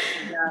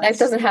 Yes. Life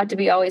doesn't have to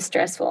be always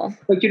stressful.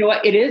 But you know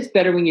what? It is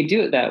better when you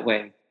do it that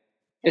way.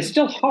 It's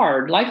still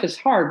hard. Life is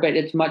hard, but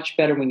it's much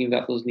better when you've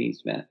got those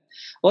needs met.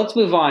 Well, let's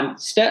move on.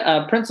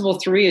 Principle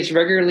 3 is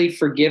regularly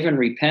forgive and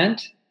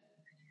repent.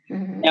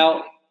 Mm-hmm.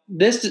 Now,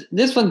 this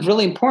one's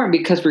really important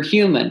because we're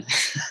human.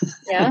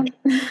 Yeah.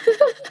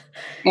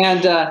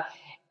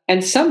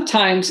 And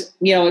sometimes,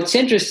 it's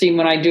interesting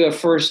when I do a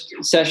first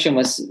session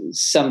with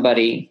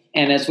somebody,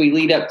 and as we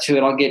lead up to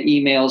it, I'll get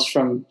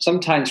emails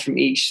sometimes from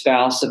each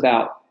spouse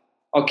about,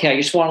 okay, I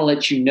just want to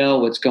let you know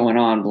what's going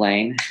on,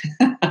 Blaine.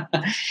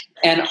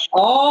 And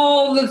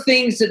all the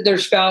things that their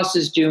spouse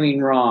is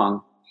doing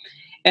wrong.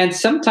 And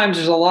sometimes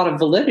there's a lot of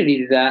validity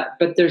to that,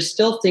 but there's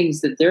still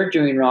things that they're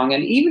doing wrong.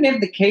 And even if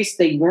the case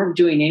they weren't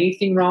doing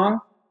anything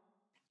wrong,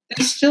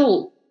 they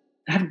still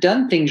have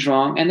done things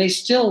wrong, and they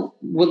still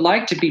would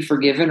like to be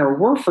forgiven or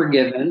were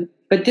forgiven,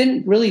 but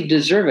didn't really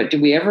deserve it.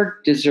 Did we ever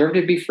deserve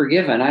to be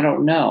forgiven? I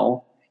don't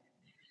know.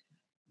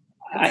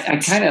 I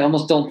kind of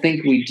almost don't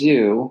think we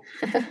do.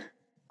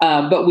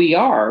 But we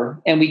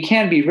are, and we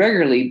can be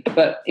regularly.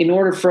 But in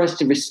order for us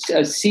to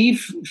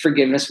receive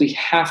forgiveness, we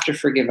have to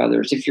forgive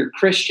others. If you're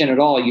Christian at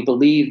all, you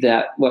believe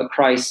that what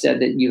Christ said,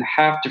 that you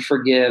have to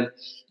forgive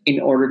in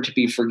order to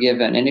be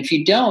forgiven. And if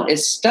you don't, it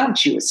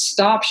stunts you, it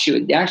stops you,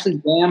 it actually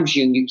dams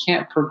you, and you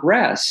can't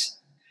progress.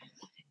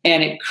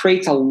 And it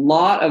creates a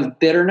lot of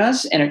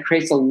bitterness, and it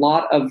creates a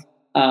lot of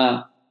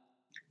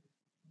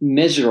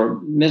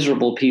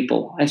miserable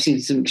people. I've seen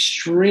some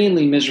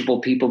extremely miserable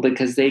people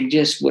because they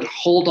just would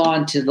hold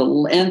on to the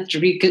nth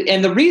degree.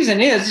 And the reason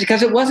is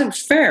because it wasn't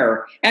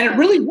fair. And it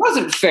really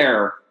wasn't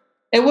fair.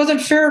 It wasn't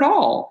fair at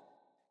all.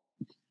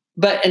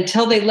 But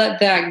until they let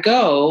that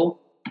go,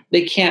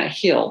 they can't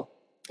heal.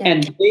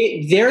 And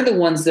they're the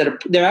ones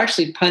that they're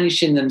actually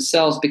punishing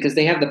themselves because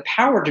they have the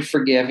power to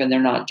forgive and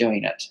they're not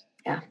doing it.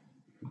 Yeah.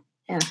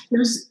 Yeah.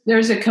 There's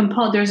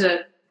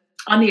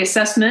on the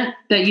assessment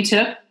that you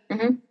took,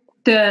 mm-hmm.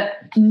 the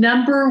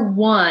number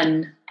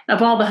one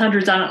of all the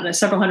hundreds, I don't know,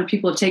 several hundred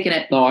people have taken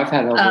it. No, I've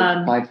had over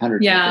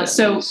 500. Yeah.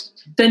 So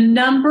the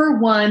number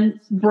one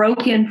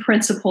broken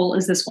principle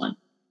is this one.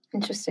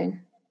 Interesting.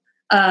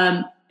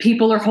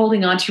 People are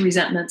holding on to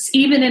resentments,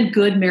 even in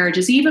good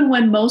marriages, even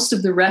when most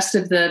of the rest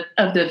of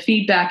the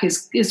feedback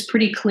is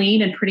pretty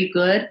clean and pretty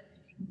good.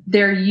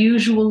 They're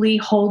usually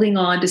holding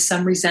on to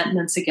some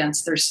resentments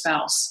against their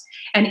spouse.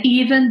 And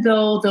even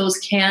though those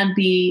can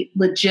be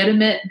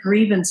legitimate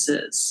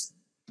grievances,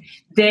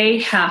 they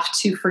have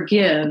to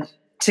forgive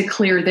to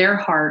clear their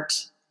heart.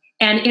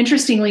 And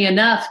interestingly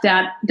enough,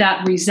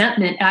 that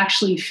resentment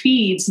actually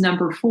feeds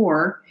number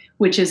 4,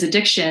 which is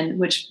addiction,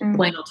 which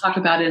Blaine will talk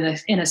about in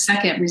a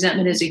second.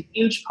 Resentment is a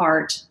huge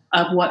part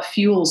of what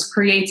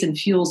creates and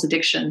fuels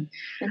addiction.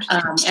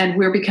 And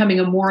we're becoming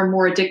a more and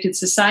more addicted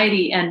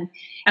society. And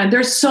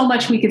there's so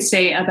much we could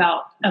say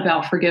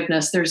about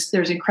forgiveness.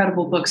 There's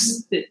incredible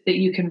books that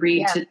you can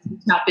read to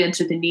tap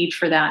into the need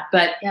for that.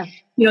 But,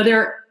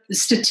 there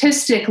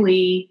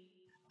statistically,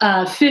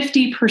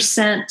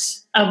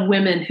 50% of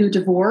women who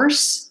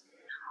divorce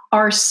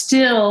are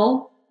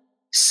still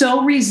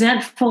so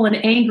resentful and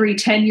angry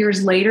 10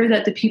 years later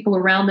that the people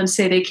around them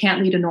say they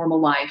can't lead a normal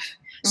life.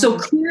 Mm-hmm. So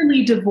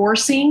clearly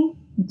divorcing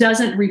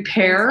doesn't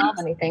repair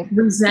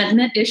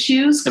resentment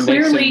issues.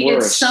 Clearly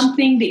it's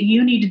something that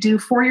you need to do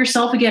for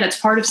yourself. Again, it's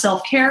part of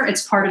self-care.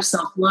 It's part of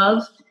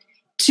self-love,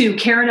 to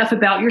care enough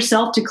about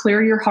yourself to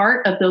clear your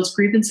heart of those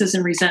grievances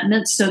and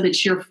resentments so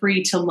that you're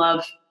free to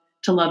love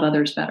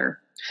others better.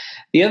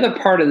 The other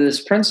part of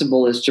this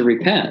principle is to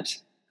repent,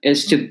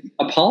 is to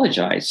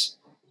apologize,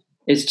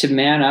 is to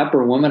man up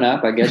or woman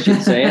up, I guess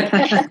you'd say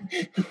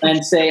it,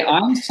 and say,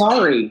 I'm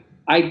sorry,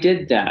 I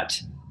did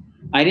that.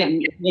 I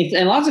didn't.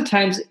 And lots of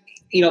times,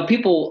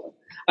 people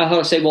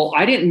say, well,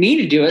 I didn't mean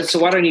to do it, so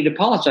why do I need to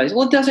apologize?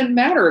 Well, it doesn't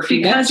matter if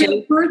you because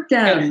it hurt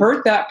them. It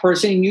hurt that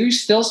person, and you're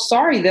still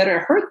sorry that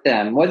it hurt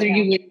them, whether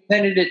you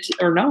intended it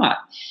or not.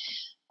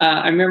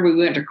 I remember we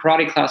went to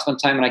karate class one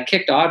time, and I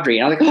kicked Audrey,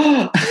 and I was like,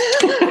 oh,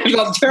 I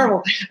felt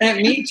terrible. I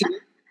didn't mean to.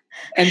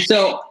 And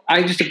so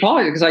I just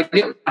apologized because I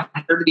didn't want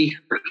her to be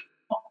hurt.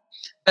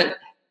 But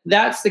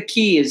that's the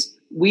key, is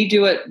we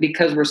do it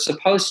because we're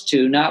supposed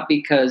to, not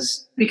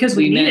because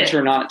we meant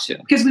or not to.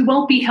 Because we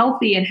won't be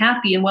healthy and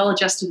happy and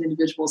well-adjusted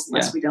individuals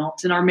unless we don't.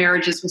 And our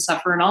marriages will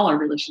suffer, and all our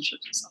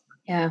relationships will suffer.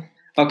 Yeah.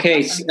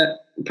 Okay.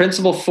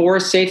 Principle 4,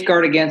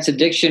 safeguard against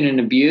addiction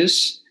and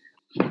abuse.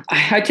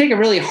 I take a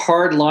really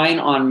hard line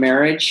on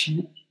marriage,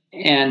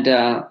 and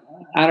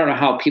I don't know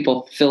how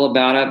people feel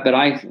about it, but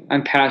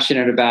I'm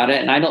passionate about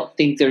it, and I don't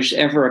think there's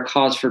ever a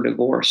cause for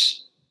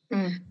divorce.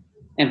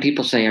 And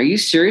people say, are you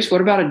serious? What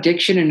about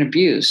addiction and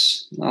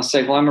abuse? And I'll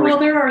say, well,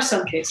 there are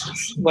some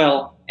cases.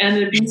 Well, and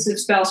an abusive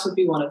spouse would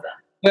be one of them.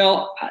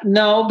 Well,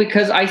 no,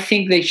 because I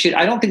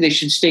don't think they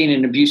should stay in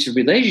an abusive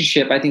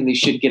relationship. I think they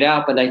should get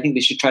out, but I think they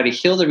should try to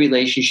heal the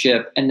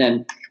relationship and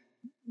then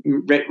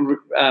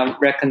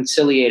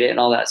reconciliate it and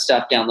all that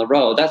stuff down the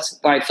road. That's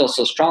why I feel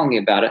so strongly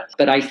about it.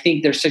 But I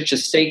think there's such a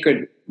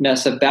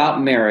sacredness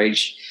about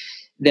marriage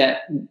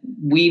that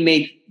we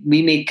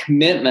make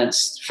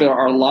commitments for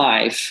our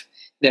life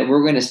that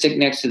we're going to stick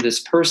next to this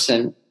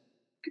person,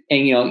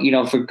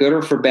 and for good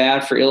or for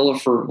bad, for ill or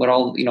for what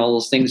all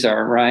those things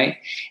are, right?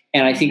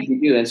 And I think we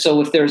do. And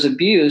so if there's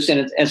abuse,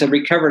 and as a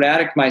recovered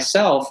addict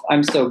myself,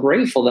 I'm so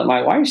grateful that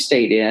my wife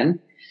stayed in.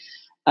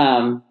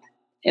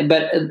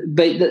 But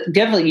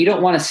definitely, you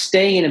don't want to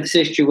stay in a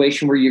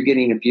situation where you're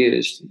getting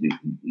abused.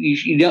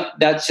 You don't.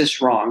 That's just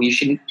wrong.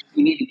 You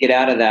need to get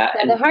out of that.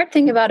 And the hard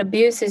thing about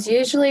abuse is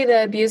usually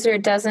the abuser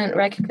doesn't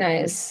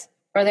recognize,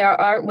 or they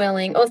aren't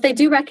willing. Or if they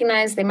do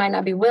recognize, they might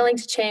not be willing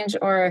to change,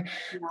 or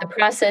the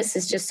process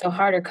is just so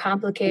hard or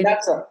complicated.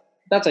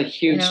 That's a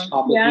huge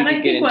topic. Yeah, and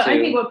I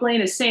think what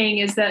Blaine is saying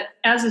is that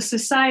as a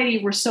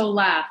society, we're so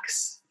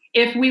lax.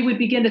 If we would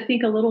begin to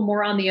think a little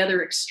more on the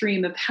other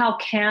extreme of how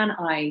can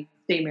I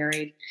stay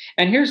married?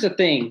 And here's the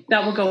thing.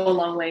 That will go a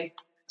long way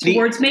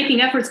towards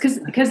making efforts,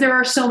 because there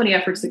are so many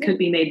efforts that could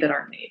be made that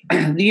aren't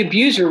made. The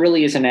abuser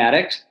really is an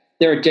addict.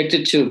 They're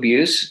addicted to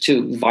abuse,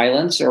 to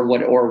violence, or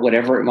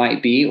whatever it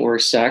might be, or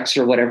sex,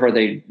 or whatever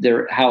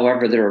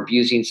however they're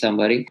abusing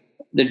somebody.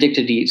 they're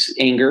addicted to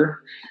anger.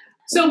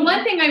 So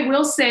one thing I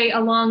will say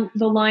along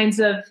the lines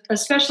of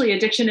especially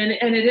addiction,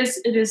 and it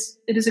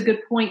is a good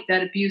point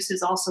that abuse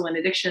is also an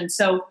addiction.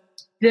 So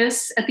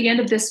at the end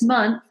of this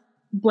month,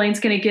 Blaine's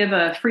going to give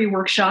a free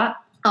workshop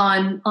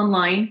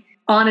online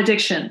on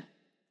addiction,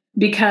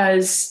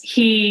 because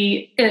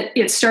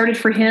it started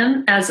for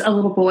him as a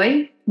little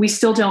boy. We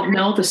still don't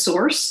know the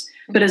source,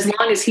 but as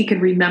long as he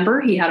could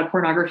remember, he had a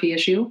pornography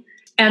issue.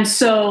 And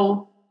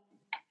so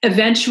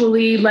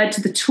eventually led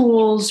to the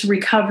tools,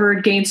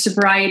 recovered, gained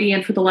sobriety,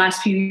 and for the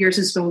last few years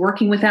has been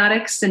working with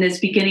addicts and is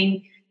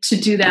beginning to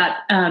do that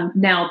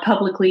now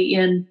publicly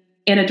in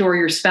Adore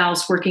Your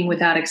Spouse, working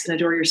with addicts and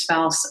Adore Your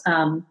Spouse.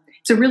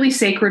 It's a really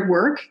sacred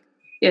work.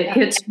 It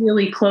hits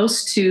really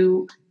close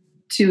to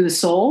the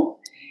soul.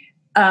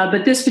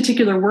 But this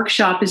particular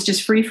workshop is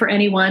just free for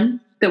anyone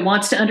that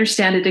wants to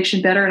understand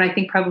addiction better, and I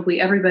think probably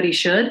everybody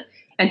should.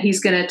 And he's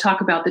going to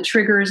talk about the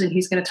triggers, and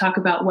he's going to talk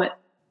about what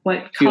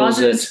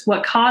causes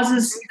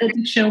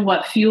addiction,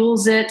 what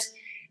fuels it,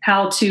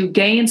 how to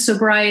gain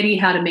sobriety,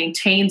 how to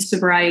maintain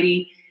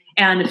sobriety,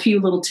 and a few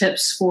little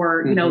tips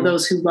for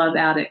those who love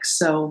addicts.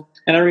 So,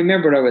 and I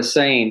remember what I was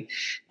saying,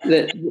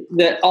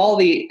 that all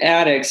the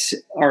addicts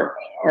are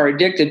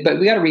addicted, but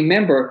we got to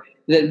remember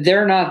that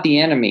they're not the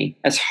enemy.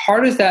 As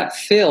hard as that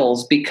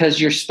feels,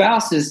 because your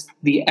spouse is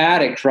the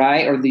addict,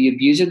 right, or the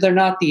abuser, they're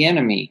not the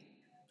enemy.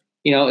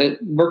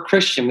 We're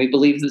Christian. We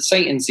believe that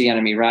Satan's the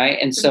enemy, right?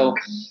 And so.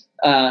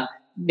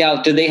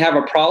 Now, do they have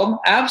a problem?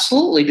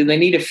 Absolutely. Do they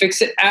need to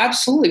fix it?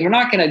 Absolutely. We're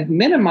not going to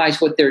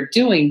minimize what they're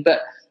doing,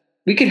 but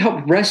we can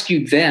help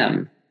rescue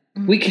them.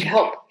 Mm-hmm. We can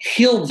help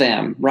heal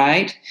them,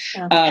 right?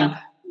 Yeah.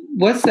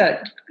 What's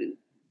that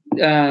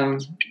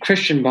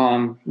Christian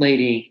bomb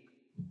lady?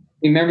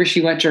 Remember,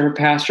 she went to her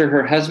pastor.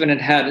 Her husband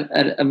had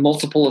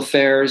multiple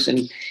affairs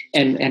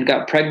and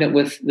got pregnant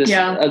with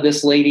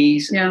this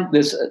lady's. Yeah.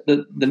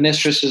 The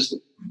mistresses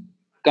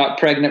got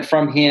pregnant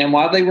from him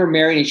while they were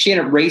married, and she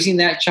ended up raising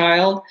that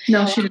child.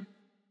 No, she didn't.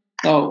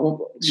 Oh,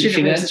 well, she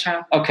didn't raise the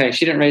child. Okay,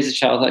 she didn't raise the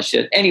child. I thought she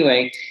did.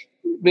 Anyway,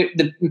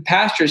 the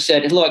pastor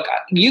said, look,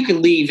 you could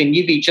leave and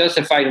you'd be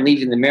justified in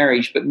leaving the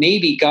marriage, but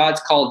maybe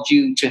God's called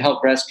you to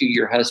help rescue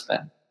your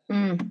husband.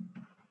 Mm.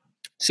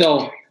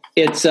 So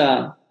it's,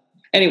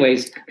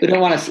 anyways, we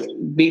don't want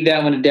to beat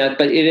that one to death,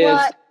 but it is.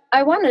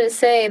 I wanted to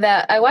say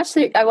that I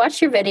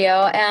watched your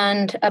video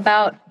and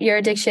about your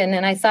addiction,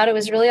 and I thought it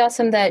was really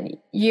awesome that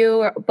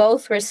you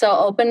both were so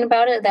open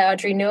about it, that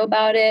Audrey knew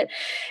about it,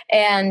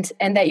 and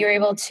that you were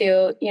able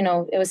to,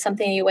 it was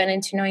something you went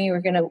into knowing you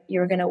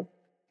were gonna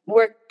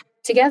work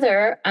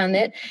together on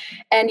it,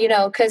 and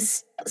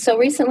because so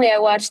recently I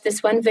watched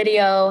this one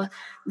video,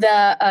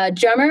 the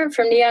drummer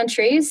from Neon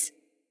Trees,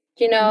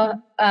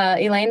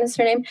 Elaine is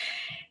her name.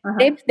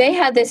 Uh-huh. They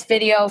had this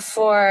video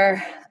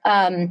for.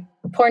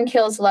 Porn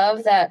Kills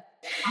Love that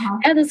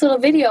had this little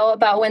video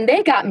about when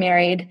they got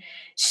married.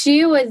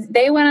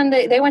 They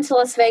went to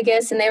Las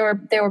Vegas, and they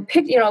were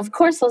picked, of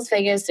course, Las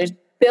Vegas, there's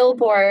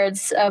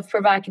billboards of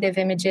provocative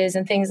images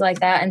and things like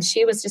that. And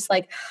she was just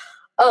like,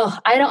 oh,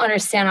 I don't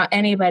understand how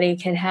anybody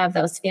can have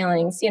those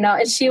feelings,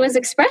 and she was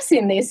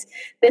expressing this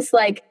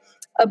like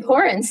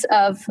abhorrence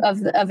of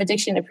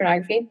addiction to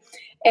pornography,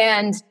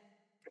 and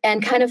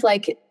kind of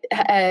like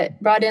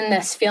brought in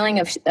this feeling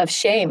of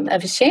shame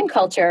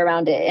culture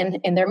around it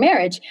in their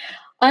marriage.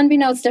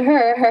 Unbeknownst to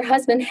her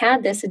husband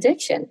had this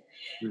addiction.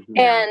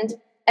 Mm-hmm.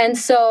 And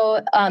so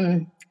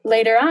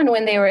later on,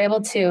 when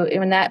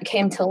that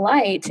came to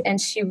light and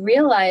she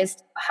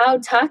realized how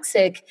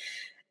toxic,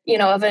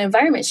 of an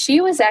environment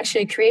she was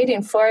actually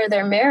creating for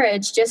their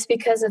marriage, just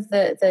because of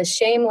the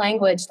shame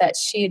language that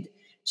she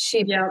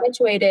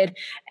perpetuated.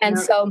 And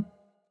so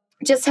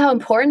just how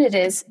important it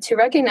is to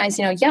recognize,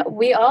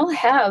 we all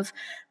have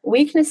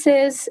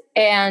weaknesses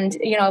and,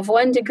 of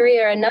one degree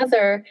or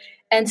another.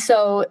 And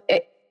so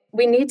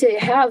we need to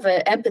have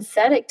an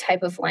empathetic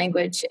type of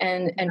language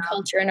and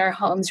culture in our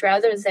homes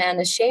rather than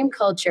a shame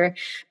culture,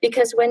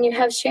 because when you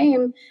have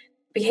shame,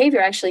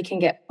 behavior actually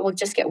will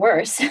just get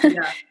worse.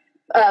 Yeah.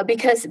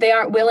 Because they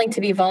aren't willing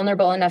to be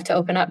vulnerable enough to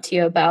open up to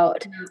you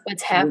about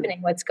what's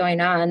happening, what's going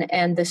on,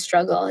 and the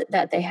struggle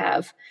that they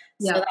have.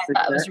 So I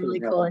thought it was really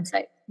cool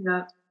insight.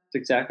 Yeah.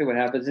 That's exactly what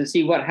happens. And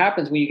see, what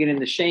happens when you get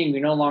into shame,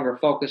 you're no longer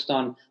focused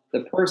on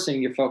the person,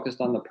 you're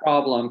focused on the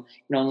problem.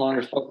 You're no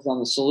longer focused on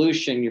the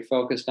solution, you're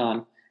focused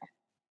on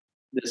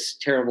this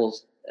terrible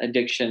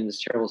addiction,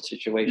 this terrible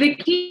situation. The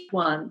key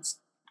ones,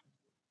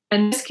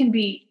 and this can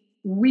be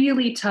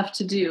really tough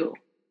to do,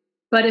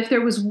 but if there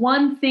was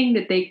one thing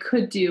that they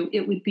could do,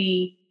 it would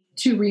be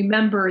to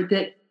remember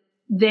that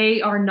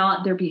they are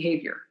not their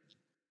behavior.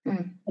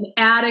 An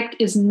addict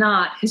is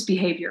not his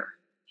behavior.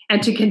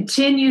 And to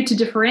continue to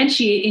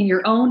differentiate in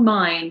your own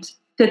mind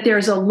that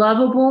there's a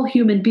lovable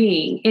human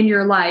being in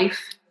your life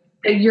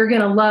that you're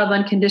going to love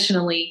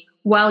unconditionally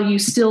while you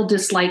still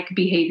dislike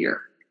behavior,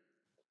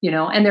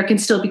 and there can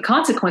still be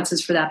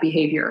consequences for that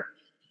behavior,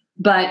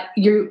 but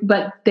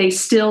they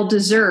still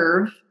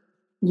deserve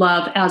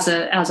love as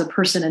a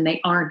person, and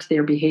they aren't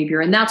their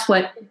behavior. And that's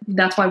why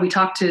we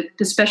talk to,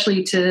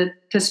 especially to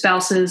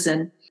spouses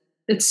and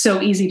it's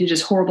so easy to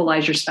just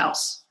horribilize your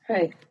spouse.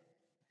 Right.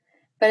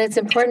 But it's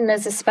important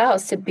as a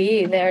spouse to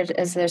be there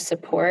as their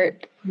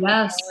support.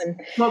 Yes.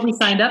 What we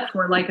signed up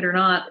for, like it or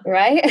not.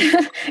 Right.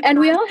 And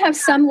we all have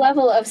some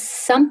level of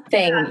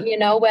something,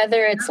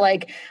 whether it's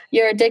like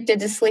you're addicted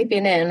to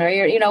sleeping in or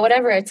you're,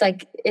 whatever. It's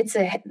like, it's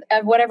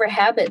whatever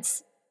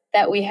habits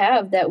that we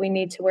have that we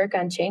need to work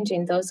on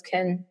changing. Those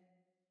can,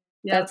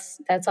 that's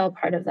all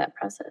part of that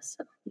process.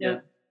 So, yeah.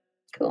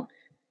 Cool.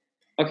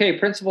 Okay.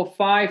 Principle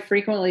 5,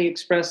 frequently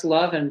express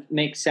love and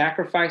make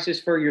sacrifices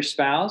for your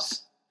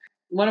spouse.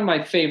 One of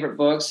my favorite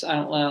books, I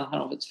don't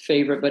know if it's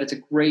favorite, but it's a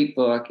great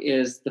book,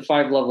 is The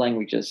 5 Love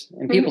Languages.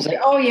 And people say,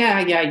 oh, yeah.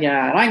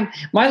 And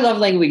my love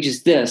language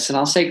is this. And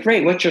I'll say,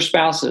 great, what's your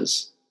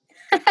spouse's?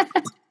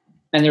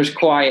 And there's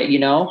quiet,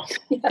 Yeah.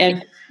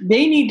 And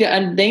they need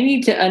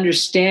to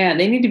understand,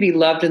 they need to be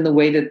loved in the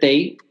way that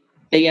they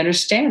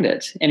understand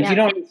it. And if you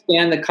don't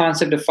understand the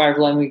concept of 5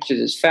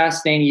 languages, it's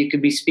fascinating. You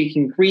could be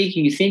speaking Greek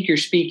and you think you're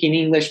speaking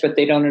English, but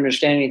they don't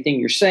understand anything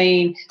you're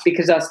saying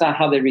because that's not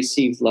how they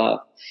receive love.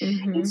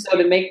 Mm-hmm. And so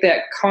to make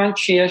that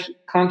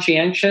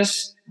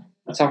conscientious,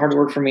 that's a hard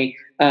word for me,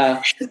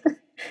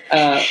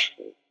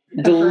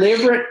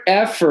 deliberate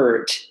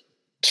effort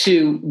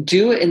to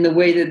do it in the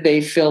way that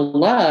they feel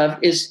love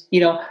is,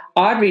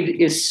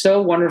 Audrey is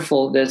so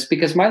wonderful at this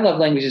because my love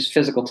language is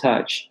physical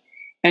touch.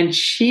 And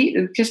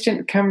it just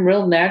didn't come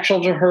real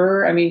natural to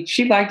her. I mean,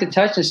 she liked to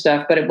touch and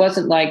stuff, but it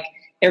wasn't like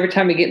every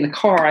time we get in the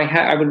car,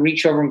 I would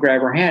reach over and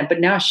grab her hand. But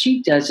now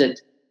she does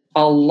it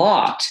a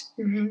lot.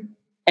 Mm-hmm.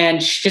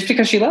 And just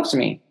because she loves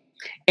me.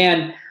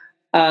 And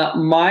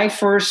my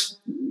first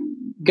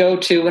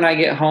go-to when I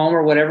get home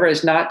or whatever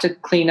is not to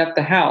clean up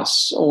the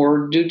house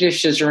or do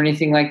dishes or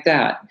anything like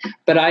that.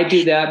 But I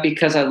do that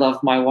because I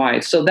love my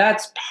wife. So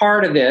that's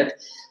part of it.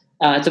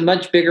 It's a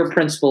much bigger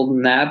principle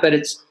than that, but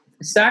it's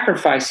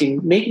sacrificing,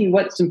 making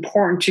what's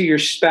important to your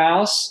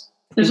spouse.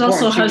 There's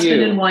also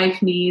husband and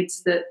wife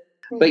needs that.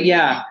 But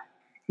yeah,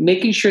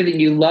 making sure that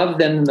you love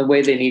them in the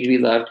way they need to be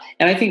loved.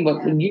 And I think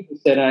what you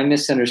said, and I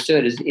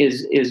misunderstood,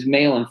 is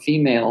male and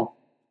female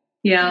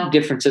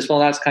differences. Well,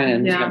 that's kind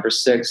of number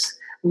 6.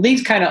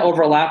 These kind of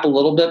overlap a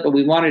little bit, but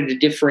we wanted to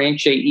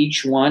differentiate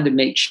each one to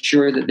make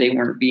sure that they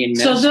weren't being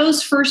missed. So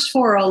those first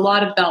 4 are a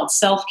lot about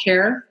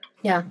self-care.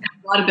 Yeah.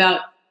 A lot about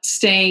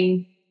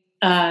staying,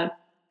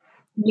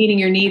 meeting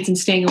your needs and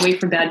staying away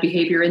from bad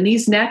behavior. And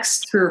these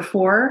next 3 or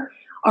 4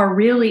 are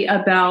really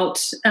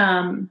about,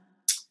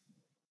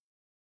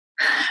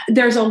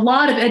 there's a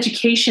lot of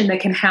education that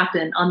can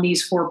happen on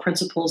these 4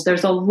 principles.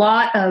 There's a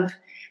lot of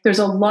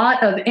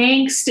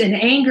angst and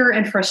anger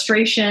and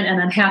frustration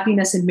and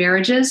unhappiness in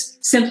marriages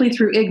simply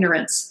through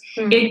ignorance.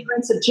 Mm-hmm.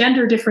 Ignorance of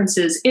gender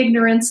differences,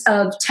 ignorance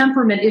of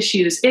temperament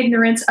issues,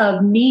 ignorance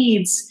of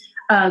needs,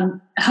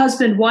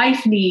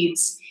 husband-wife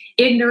needs,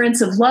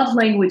 ignorance of love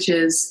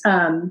languages.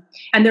 And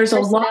there's a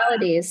lot.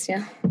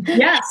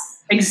 Yes.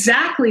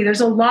 Exactly. There's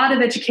a lot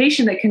of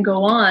education that can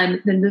go on.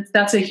 And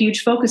that's a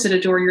huge focus at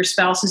Adore Your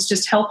Spouse, is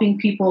just helping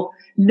people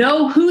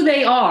know who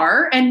they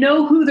are and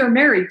know who they're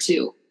married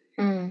to.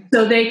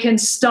 So they can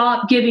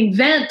stop giving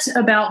vent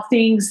about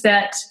things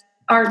that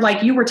are,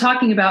 like you were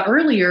talking about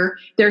earlier.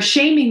 They're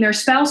shaming their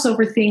spouse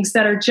over things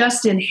that are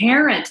just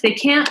inherent. They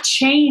can't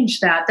change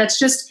that. That's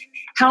just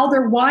how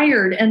they're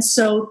wired. And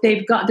so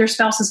their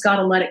spouse has got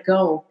to let it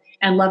go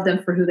and love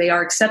them for who they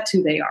are, accept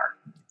who they are.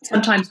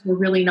 Sometimes we're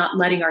really not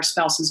letting our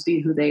spouses be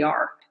who they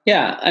are.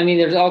 Yeah. I mean,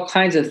 there's all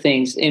kinds of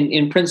things.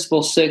 In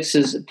principle 6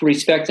 is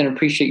respect and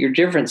appreciate your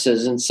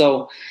differences. And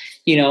so,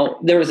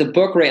 there was a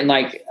book written,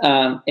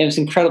 it was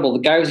incredible. The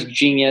guy was a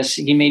genius.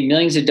 He made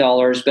millions of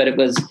dollars, but it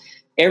was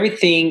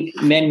everything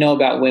men know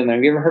about women.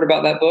 Have you ever heard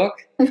about that book?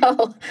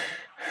 No.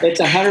 It's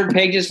 100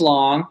 pages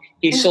long.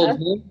 He sold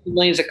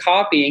millions of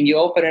copies, and you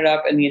open it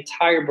up and the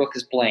entire book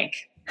is blank.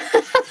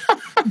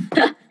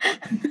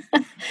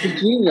 He's a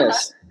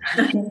genius.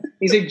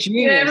 He's a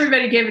genius. Yeah,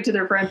 everybody gave it to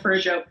their friend for a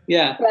joke.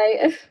 Yeah.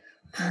 Right.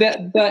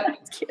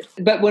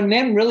 But when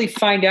men really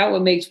find out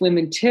what makes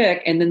women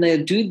tick, and then they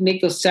do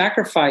make those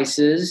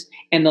sacrifices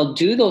and they'll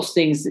do those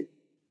things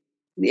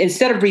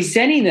instead of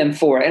resenting them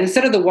for it, and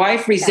instead of the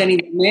wife resenting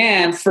the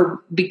man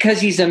because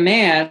he's a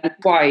man,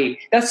 why?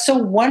 That's so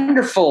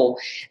wonderful.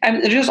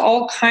 And there's just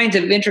all kinds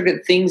of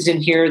intricate things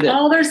in here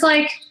that there's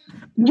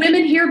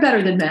women hear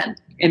better than men.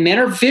 And men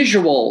are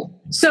visual.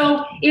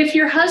 So if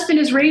your husband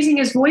is raising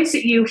his voice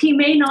at you, he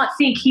may not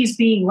think he's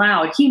being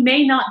loud. He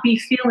may not be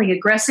feeling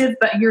aggressive,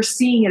 but you're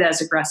seeing it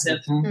as aggressive.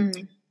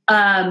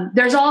 Mm-hmm.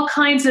 There's all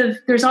kinds of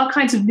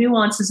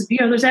nuances.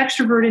 There's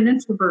extrovert and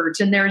introvert,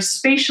 and there's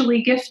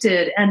spatially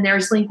gifted, and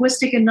there's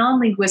linguistic and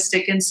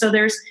non-linguistic. And so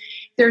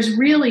there's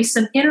really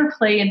some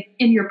interplay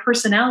in your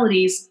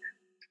personalities.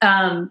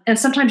 And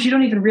sometimes you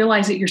don't even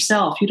realize it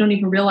yourself. You don't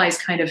even realize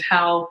kind of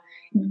how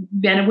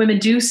men and women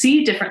do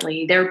see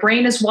differently. Their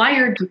brain is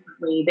wired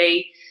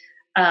differently.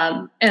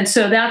 And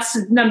so that's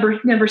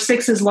number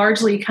 6 is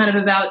largely kind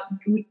of about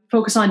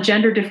focus on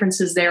gender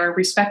differences there and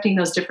respecting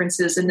those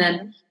differences. And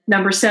then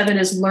number 7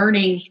 is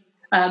learning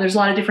There's a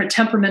lot of different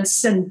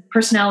temperaments and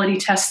personality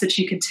tests that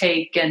you can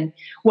take, and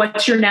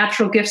what your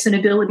natural gifts and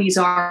abilities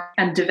are,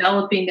 and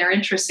developing their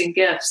interests and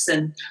gifts.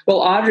 And well,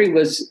 Audrey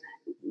was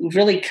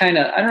really kind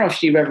of, I don't know if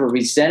she ever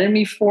resented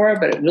me for it,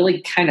 but it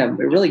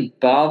really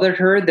bothered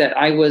her that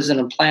I wasn't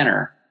a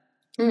planner.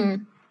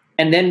 Mm.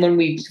 And then when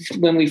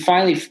we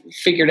finally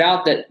figured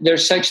out that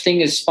there's such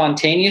thing as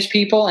spontaneous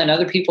people and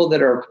other people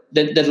that are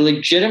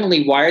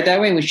legitimately wired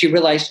that way, and when she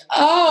realized,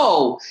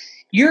 oh,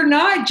 you're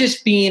not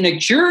just being a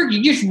jerk,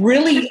 you just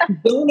really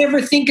don't ever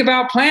think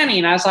about planning.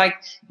 And I was like,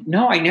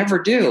 no, I never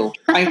do.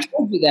 I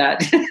told you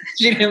that.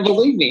 She didn't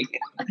believe me.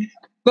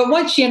 But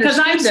once she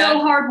understood that, because I'm so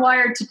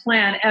hardwired to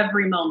plan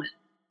every moment.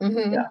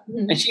 Mm-hmm. Yeah.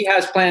 And she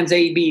has plans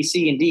A, B,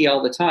 C, and D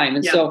all the time.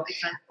 And so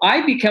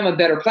I become a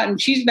better planner.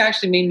 She's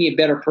actually made me a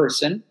better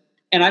person.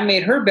 And I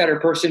made her a better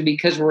person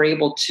because we're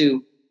able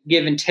to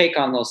give and take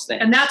on those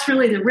things. And that's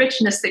really the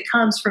richness that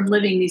comes from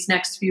living these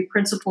next few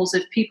principles.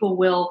 If people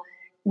will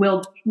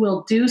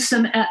do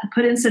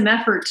put in some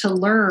effort to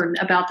learn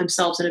about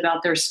themselves and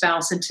about their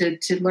spouse, and to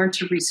learn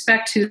to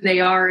respect who they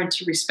are, and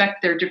to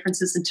respect their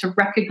differences, and to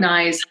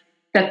recognize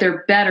that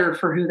they're better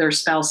for who their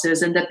spouse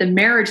is, and that the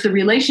marriage, the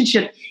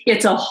relationship,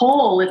 it's a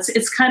whole.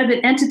 It's kind of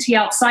an entity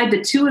outside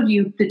the two of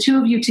you. The two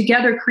of you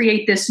together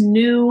create this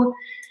new,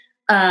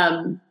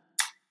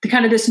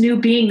 this new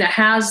being that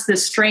has the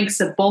strengths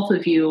of both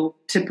of you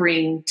to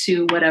bring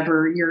to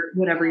whatever your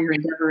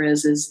endeavor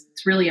is.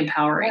 It's really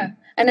empowering. Yeah.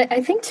 And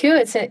I think too,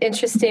 it's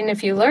interesting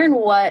if you learn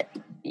what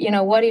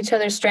each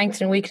other's strengths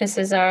and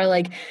weaknesses are.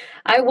 Like,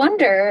 I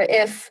wonder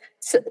if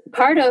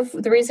part of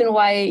the reason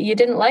why you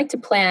didn't like to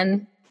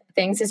plan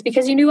things is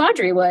because you knew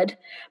Audrey would.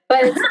 But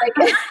it's like,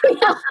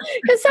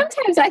 because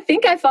sometimes I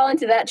think I fall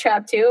into that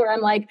trap too, where I'm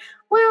like,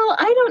 well,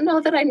 I don't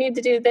know that I need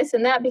to do this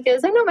and that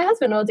because I know my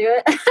husband will do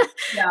it.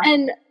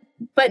 Yeah.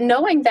 But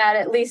knowing that,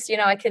 at least,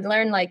 I could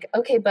learn, like,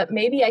 okay, but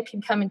maybe I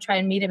can come and try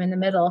and meet him in the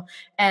middle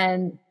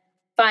and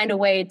find a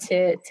way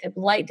to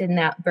lighten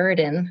that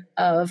burden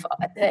of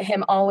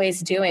him always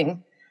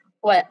doing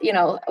what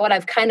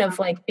I've kind of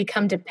like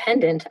become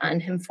dependent on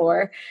him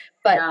for,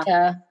 but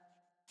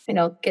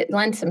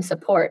lend some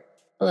support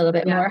a little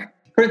bit more.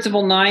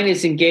 Principle 9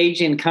 is engage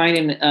in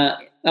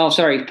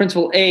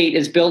Principle 8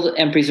 is build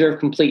and preserve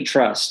complete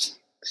trust.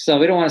 So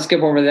we don't want to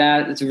skip over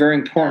that. It's a very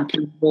important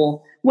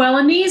principle. Well,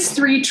 in these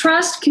 3,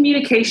 trust,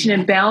 communication,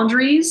 and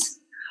boundaries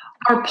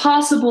are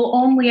possible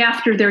only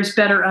after there's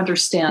better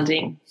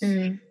understanding.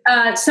 Mm.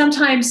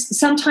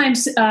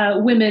 Sometimes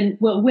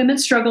women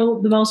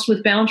struggle the most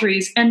with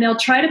boundaries, and they'll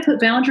try to put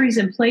boundaries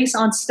in place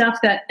on stuff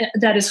that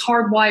is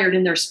hardwired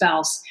in their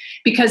spouse,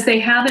 because they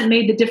haven't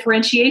made the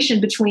differentiation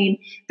between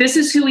this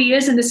is who he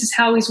is and this is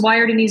how he's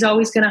wired, and he's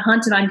always going to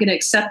hunt and I'm going to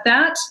accept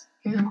that,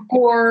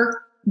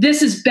 or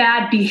this is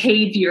bad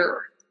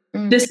behavior.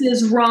 This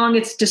is wrong.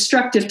 It's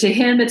destructive to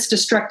him. It's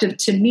destructive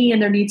to me.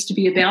 And there needs to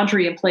be a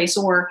boundary in place.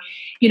 Or,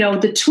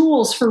 the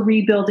tools for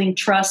rebuilding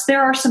trust.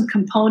 There are some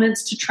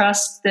components to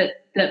trust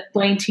that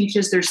Blaine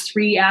teaches. There's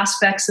 3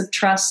 aspects of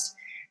trust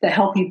that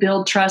help you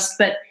build trust.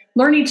 But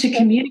learning to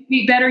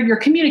communicate better, your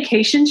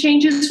communication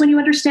changes when you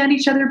understand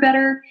each other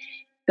better.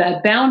 The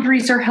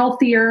boundaries are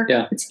healthier.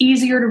 Yeah. It's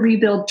easier to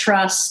rebuild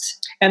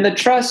trust. And the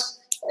trust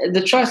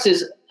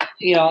is,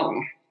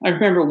 I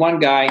remember one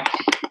guy,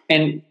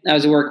 and I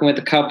was working with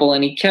a couple,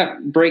 and he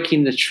kept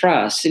breaking the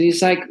trust. And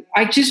he's like,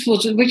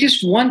 we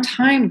just one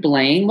time,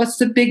 Blaine. What's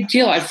the big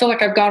deal? I feel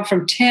like I've gone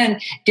from 10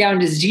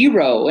 down to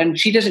 0, and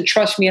she doesn't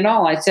trust me at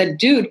all. I said,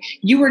 dude,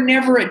 you were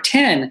never at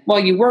 10. Well,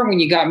 you were when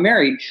you got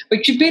married,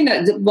 but you've been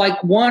at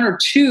like 1 or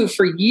 2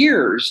 for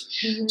years.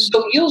 Mm-hmm.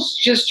 So you'll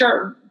just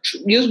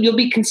you'll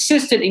be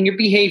consistent in your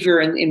behavior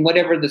in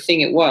whatever the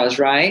thing it was,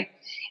 right?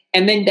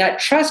 And then that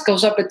trust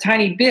goes up a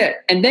tiny bit,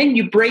 and then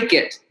you break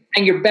it.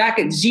 And you're back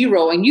at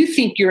 0, and you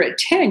think you're at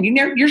 10.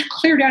 You're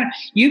clear down.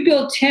 You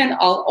build 10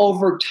 all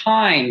over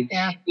time,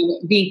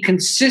 being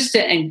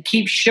consistent and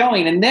keep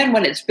showing. And then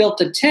when it's built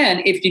to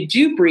 10, if you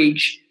do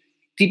breach,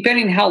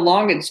 depending how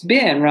long it's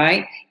been,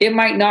 right, it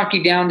might knock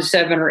you down to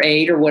 7 or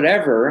 8 or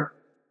whatever.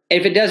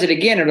 If it does it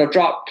again, it'll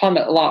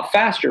plummet a lot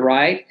faster,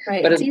 right?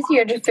 Right. But it's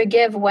easier to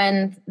forgive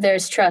when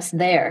there's trust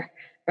there,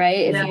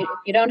 right? If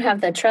you don't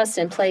have the trust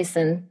in place,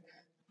 then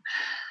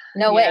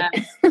no way.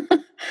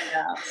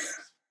 Yeah.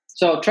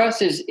 So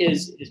trust is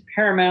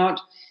paramount,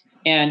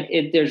 and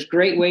there's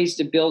great ways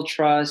to build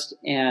trust,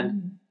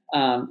 and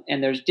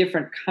there's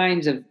different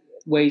kinds of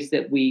ways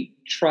that we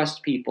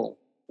trust people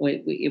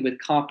with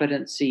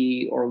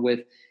competency or with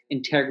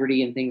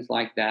integrity and things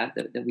like that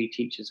we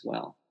teach as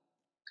well.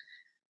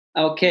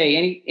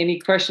 Okay, any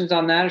questions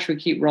on that, or should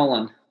we keep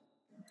rolling?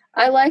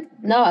 I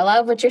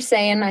love what you're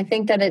saying. I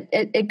think that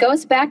it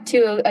goes back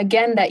to,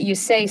 again, that you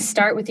say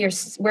start with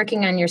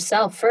working on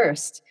yourself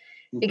first.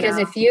 Because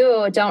if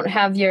you don't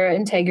have your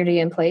integrity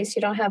in place,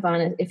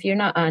 if you're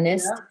not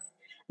honest,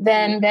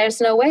 then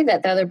there's no way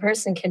that the other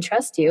person can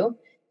trust you.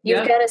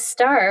 You've got to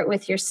start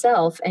with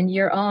yourself and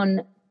your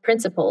own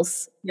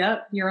principles. Yeah,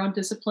 your own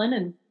discipline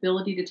and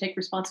ability to take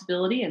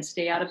responsibility and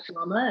stay out of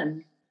drama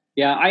and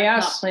I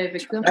not play a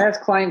victim. I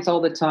ask clients all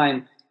the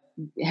time,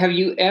 have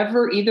you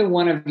ever, either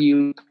one of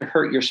you,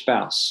 hurt your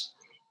spouse?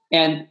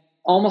 And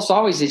almost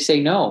always they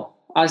say no.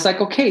 I was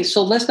like, okay,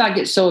 so let's not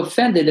get so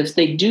offended if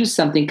they do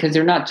something because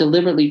they're not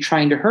deliberately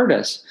trying to hurt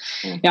us.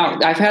 Mm-hmm. Now,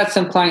 I've had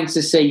some clients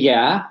to say,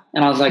 yeah.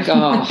 And I was like,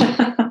 oh,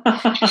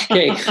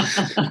 okay.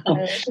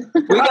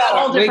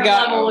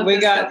 we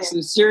got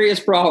some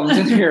serious problems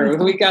in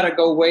here. We got to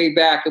go way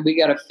back and we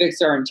got to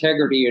fix our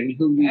integrity and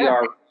who we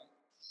are.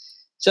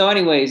 So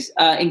anyways,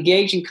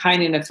 engage in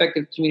kind and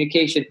effective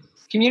communication.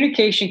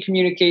 Communication.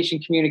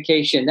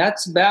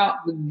 That's about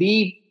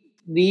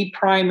the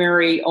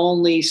primary,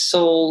 only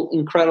sole,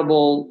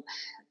 incredible,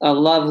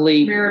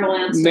 lovely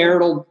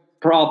marital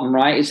problem,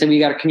 right? Is that we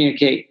got to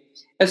communicate.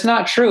 That's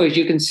not true. As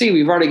you can see,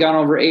 we've already gone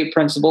over 8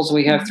 principles and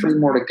we have 3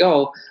 more to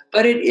go,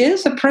 but it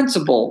is a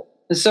principle.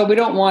 And so we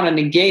don't want to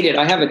negate it.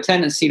 I have a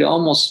tendency to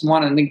almost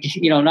want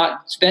to,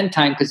 not spend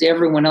time because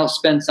everyone else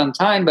spends some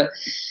time. But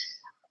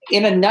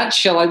in a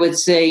nutshell, I would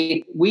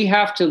say we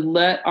have to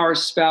let our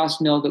spouse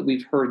know that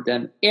we've heard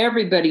them.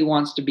 Everybody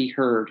wants to be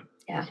heard.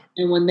 Yeah.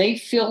 And when they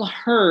feel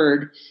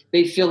heard,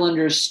 they feel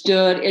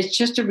understood. It's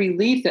just a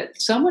relief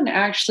that someone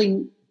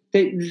actually,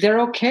 they're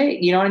okay.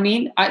 You know what I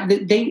mean?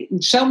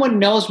 Someone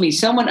knows me.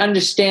 Someone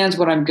understands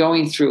what I'm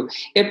going through.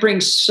 It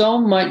brings so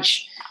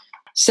much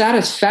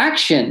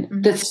satisfaction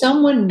that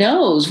someone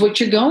knows what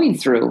you're going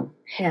through.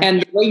 Yeah.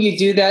 And the way you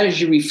do that is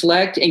you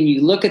reflect and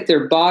you look at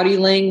their body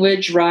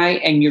language,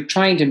 right? And you're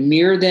trying to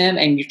mirror them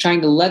and you're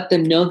trying to let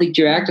them know that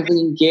you're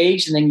actively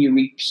engaged. And then you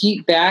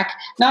repeat back,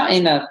 not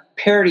in a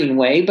parroting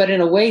way, but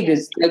in a way to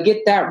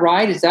get that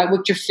right. Is that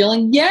what you're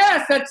feeling?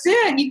 Yes, that's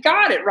it. You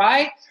got it,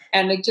 right?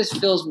 And it just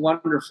feels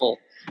wonderful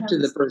to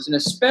the person,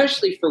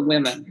 especially for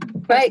women.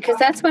 Right, because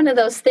that's one of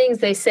those things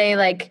they say,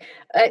 like,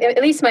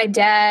 at least my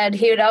dad,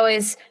 he would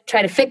always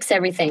try to fix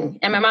everything.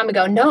 And my mom would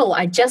go, no,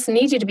 I just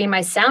need you to be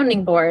my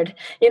sounding board.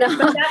 But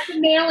that's a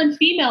male and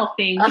female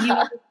thing. When you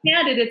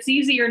understand it, it's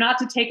easier not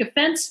to take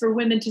offense for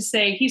women to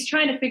say, he's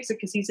trying to fix it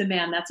because he's a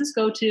man. That's his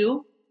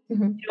go-to.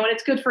 Mm-hmm. And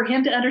it's good for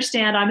him to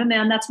understand, I'm a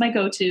man, that's my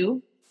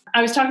go-to.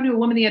 I was talking to a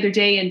woman the other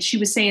day, and she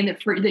was saying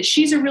that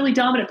she's a really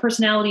dominant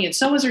personality, and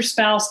so is her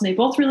spouse, and they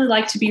both really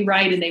like to be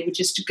right, and they would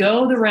just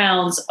go the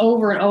rounds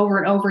over and over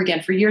and over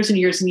again for years and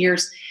years and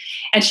years.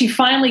 And she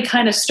finally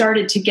kind of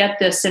started to get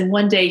this, and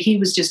one day he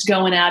was just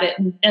going at it,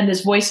 and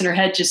this voice in her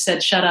head just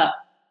said, shut up.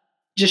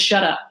 Just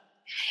shut up.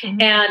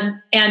 Mm-hmm.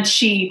 And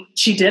she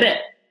did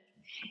it.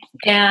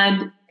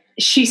 And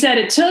she said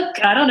it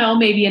took, I don't know,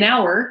 maybe an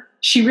hour.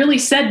 She really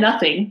said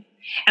nothing.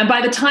 And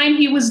by the time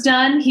he was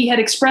done, he had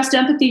expressed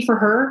empathy for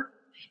her.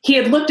 He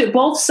had looked at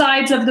both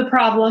sides of the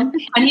problem,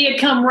 and he had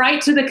come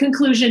right to the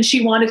conclusion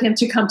she wanted him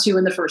to come to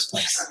in the first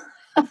place.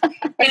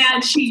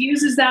 And she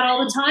uses that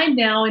all the time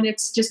now, and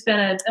it's just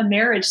been a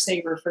marriage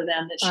saver for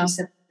them that she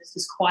simply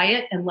is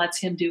quiet and lets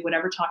him do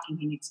whatever talking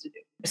he needs to do.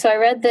 So I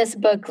read this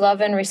book,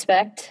 Love and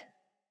Respect,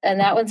 and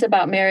that one's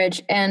about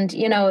marriage. And,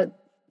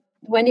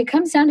 when it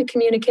comes down to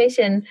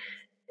communication,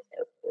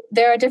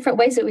 there are different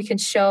ways that we can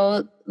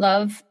show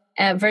love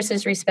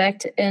versus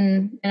respect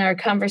in our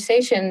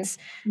conversations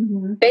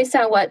based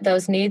on what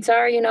those needs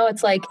are.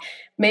 It's like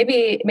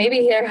maybe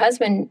her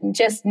husband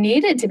just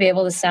needed to be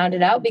able to sound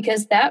it out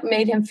because that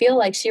made him feel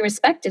like she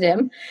respected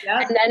him.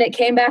 Yep. And then it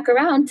came back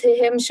around to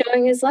him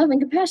showing his love and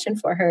compassion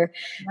for her.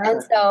 Right.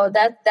 And so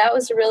that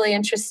was really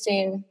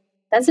interesting.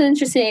 That's an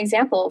interesting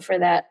example for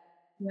that.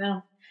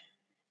 Yeah.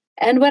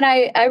 And when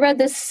I read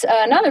this,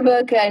 another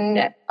book,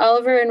 and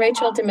Oliver and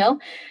Rachel DeMille,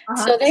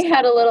 so they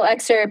had a little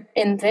excerpt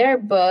in their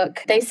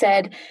book. They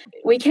said,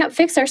 we can't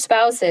fix our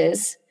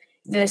spouses.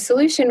 The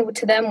solution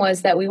to them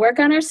was that we work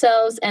on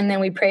ourselves and then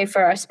we pray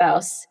for our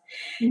spouse.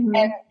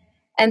 Mm-hmm.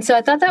 And so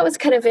I thought that was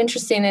kind of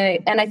interesting.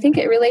 And I think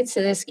it relates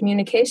to this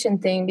communication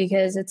thing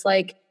because it's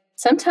like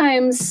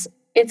sometimes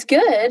it's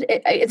good.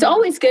 It's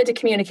always good to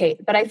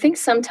communicate. But I think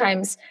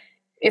sometimes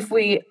if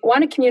we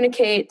want to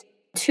communicate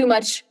too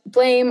much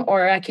blame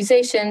or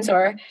accusations,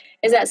 or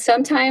is that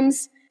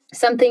sometimes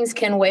some things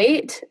can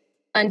wait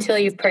until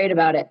you've prayed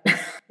about it.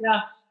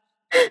 Yeah.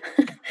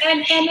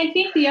 And I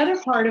think the other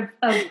part of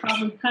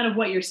probably kind of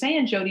what you're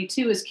saying, Jody,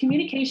 too, is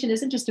communication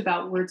isn't just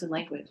about words and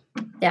language.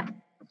 Yeah.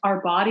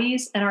 Our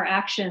bodies and our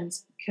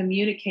actions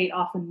communicate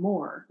often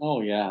more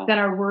than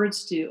our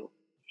words do.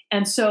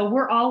 And so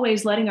we're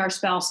always letting our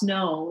spouse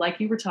know, like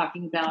you were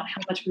talking about,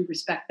 how much we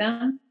respect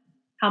them,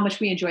 how much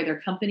we enjoy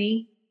their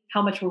company,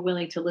 how much we're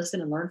willing to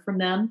listen and learn from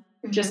them,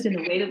 just in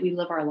the way that we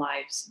live our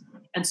lives.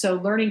 And so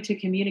learning to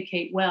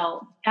communicate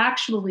well,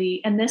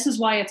 actually, and this is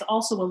why it's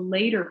also a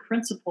later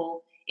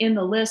principle in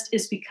the list,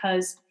 is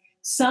because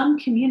some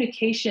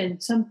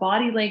communication, some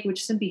body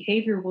language, some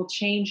behavior will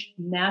change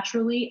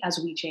naturally as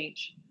we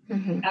change.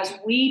 Mm-hmm. As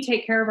we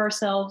take care of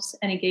ourselves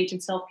and engage in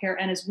self-care,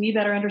 and as we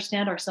better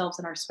understand ourselves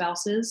and our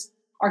spouses,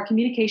 our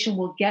communication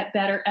will get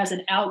better as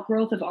an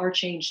outgrowth of our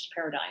changed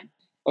paradigm.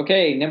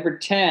 Okay, number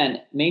 10,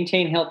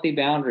 maintain healthy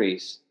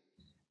boundaries.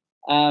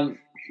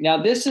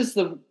 Now, this is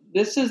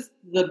this is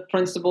the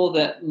principle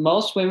that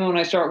most women, when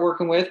I start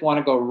working with, want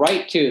to go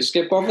right to,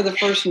 skip over the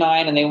first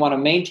 9, and they want to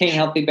maintain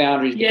healthy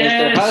boundaries because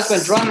their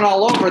husband's running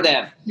all over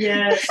them.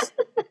 Yes.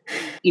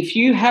 If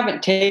you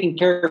haven't taken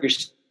care of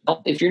yourself,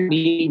 if you're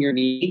meeting your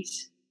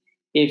needs,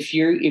 if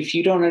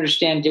you don't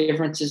understand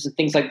differences and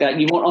things like that,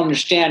 you won't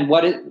understand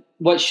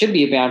what should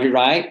be a boundary,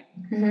 right?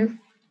 Mm-hmm.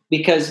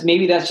 Because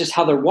maybe that's just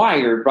how they're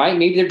wired, right?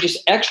 Maybe they're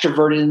just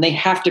extroverted and they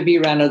have to be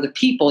around other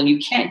people, and you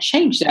can't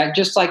change that.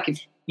 Just like if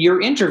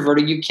you're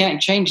introverted, you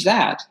can't change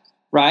that,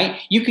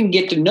 right? You can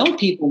get to know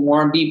people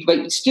more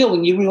but still,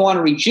 when you want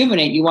to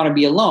rejuvenate, you want to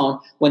be alone.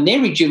 When they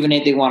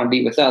rejuvenate, they want to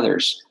be with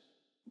others.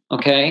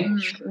 Okay?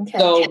 Okay.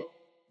 So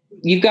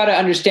you've got to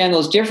understand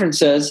those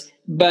differences.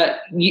 But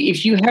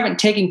if you haven't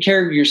taken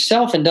care of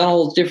yourself and done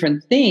all those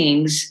different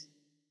things,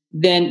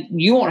 then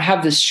you won't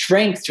have the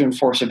strength to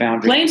enforce a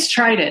boundary. Blaine's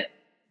tried it.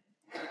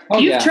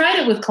 You've tried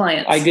it with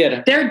clients. I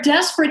did. They're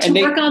desperate to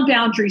work on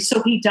boundaries.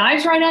 So he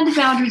dives right onto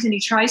boundaries and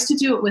he tries to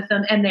do it with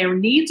them, and their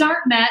needs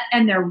aren't met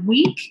and they're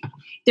weak.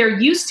 They're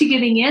used to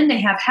giving in. They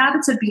have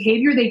habits of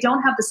behavior. They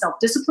don't have the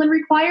self-discipline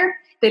required.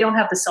 They don't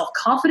have the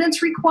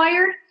self-confidence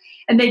required.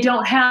 And they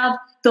don't have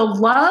the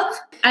love,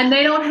 and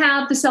they don't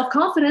have the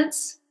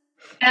self-confidence,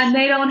 and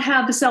they don't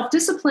have the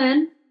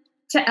self-discipline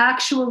to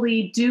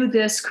actually do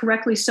this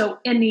correctly. So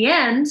in the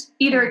end,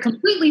 either it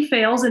completely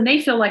fails and they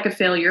feel like a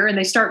failure and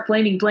they start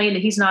blaming Blaine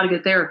that he's not a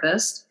good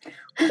therapist,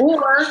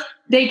 or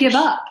they give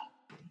up.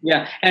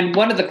 Yeah. And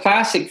one of the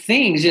classic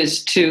things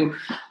is to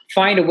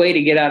find a way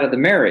to get out of the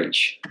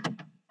marriage.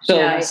 So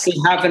they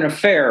have an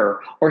affair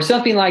or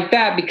something like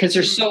that because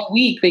they're so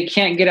weak, they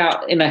can't get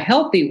out in a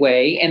healthy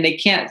way and they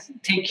can't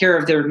take care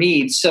of their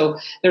needs. So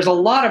there's a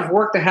lot of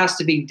work that has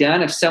to be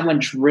done if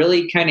someone's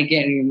really kind of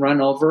getting run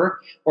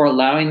over or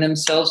allowing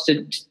themselves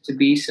to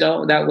be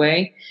so that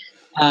way.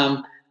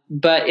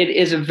 But it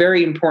is a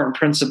very important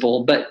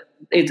principle. But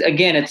it's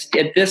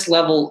at this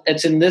level,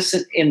 it's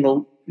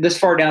this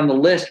far down the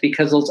list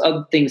because those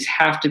other things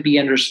have to be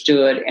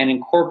understood and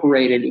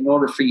incorporated in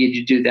order for you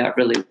to do that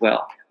really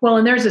well. Well,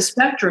 and there's a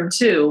spectrum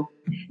too.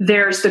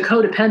 There's the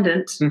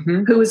codependent,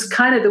 who is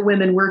kind of the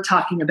women we're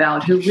talking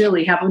about, who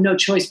really have no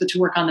choice but to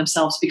work on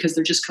themselves because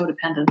they're just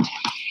codependent.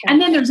 And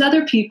then there's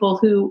other people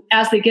who,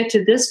 as they get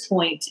to this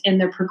point in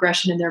their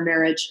progression in their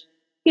marriage,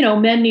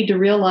 men need to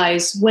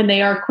realize when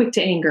they are quick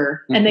to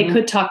anger and they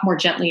could talk more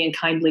gently and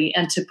kindly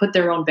and to put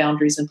their own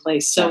boundaries in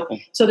place. So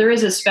there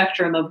is a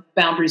spectrum of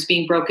boundaries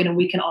being broken, and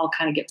we can all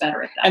kind of get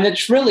better at that. And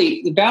it's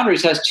really, the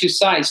boundaries has two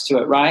sides to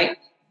it, right?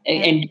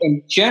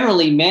 And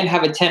generally, men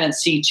have a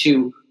tendency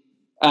to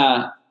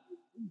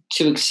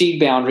exceed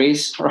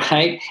boundaries,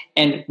 right?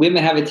 And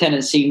women have a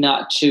tendency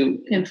not to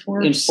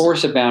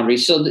enforce a boundary.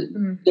 So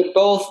they're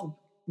both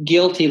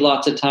guilty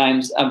lots of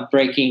times of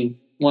breaking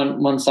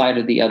one side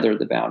or the other of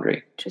the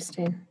boundary.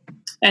 Interesting.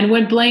 And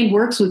when Blaine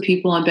works with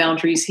people on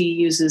boundaries, he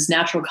uses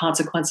natural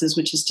consequences,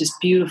 which is just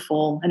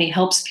beautiful. And he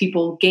helps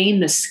people gain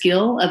the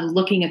skill of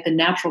looking at the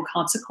natural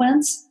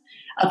consequence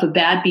of a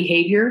bad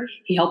behavior.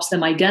 He helps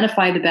them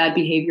identify the bad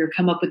behavior,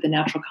 come up with the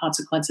natural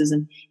consequences,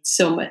 and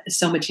so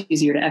much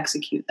easier to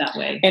execute that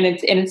way. And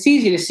it's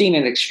easy to see in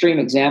an extreme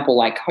example,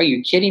 like, are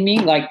you kidding me?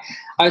 Like,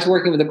 I was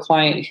working with a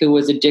client who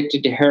was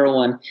addicted to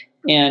heroin,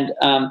 and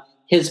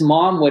his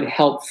mom would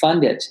help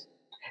fund it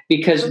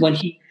because when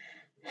he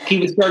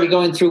started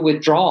going through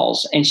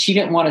withdrawals, and she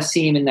didn't want to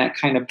see him in that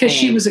kind of pain. Because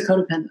she was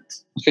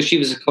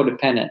a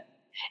codependent.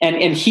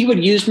 And he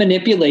would use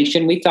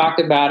manipulation. We talked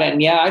about it.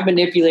 And I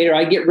manipulate her.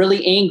 I get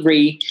really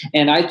angry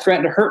and I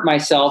threaten to hurt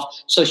myself.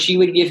 So she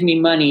would give me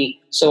money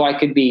so I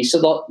could be.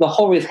 So the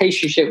whole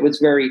relationship was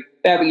very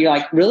bad. But you're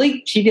like,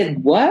 really? She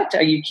did what?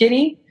 Are you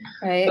kidding?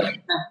 Right. But in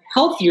a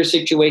healthier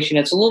situation,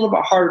 it's a little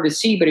bit harder to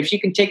see. But if you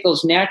can take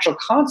those natural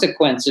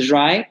consequences,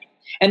 right?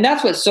 And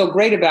that's what's so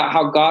great about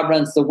how God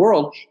runs the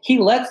world. He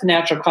lets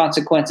natural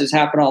consequences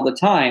happen all the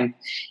time.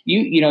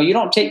 You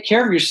don't take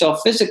care of yourself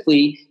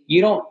physically.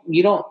 You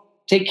don't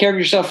take care of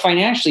yourself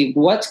financially.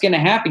 What's going to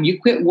happen? You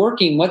quit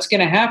working. What's going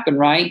to happen,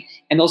 right?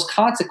 And those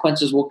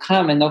consequences will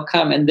come, and they'll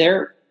come, and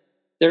they're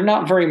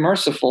not very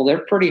merciful. They're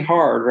pretty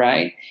hard,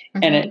 right?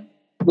 And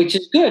which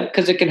is good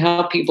because it can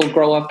help people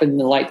grow up, and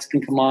the lights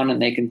can come on,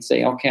 and they can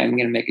say, "Okay, I'm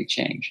going to make a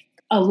change."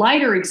 A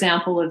lighter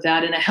example of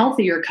that in a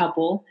healthier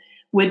couple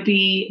would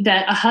be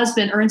that a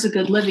husband earns a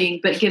good living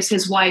but gives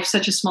his wife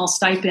such a small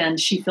stipend,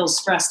 she feels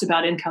stressed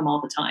about income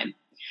all the time.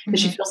 That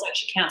she feels like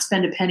she can't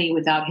spend a penny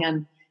without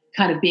him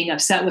kind of being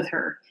upset with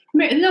her.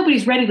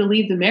 Nobody's ready to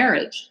leave the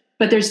marriage,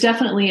 but there's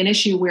definitely an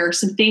issue where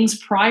some things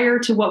prior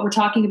to what we're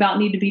talking about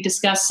need to be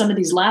discussed. Some of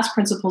these last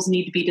principles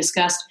need to be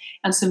discussed,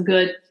 and some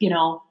good,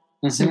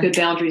 some good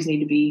boundaries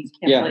need to be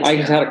in place. I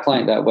just had a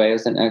client that way. It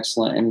was an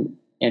excellent,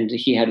 and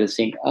he had to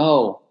think,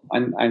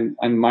 I'm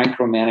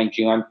micromanaging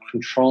you. I'm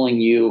controlling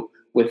you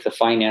with the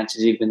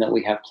finances, even though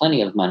we have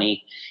plenty of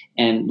money.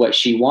 And what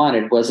she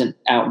wanted wasn't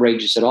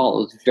outrageous at all.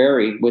 It was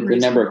very, with the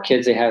number of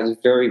kids they had, it was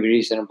very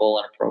reasonable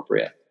and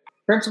appropriate.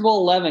 Principle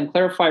 11,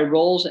 clarify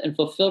roles and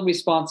fulfill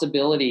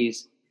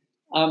responsibilities.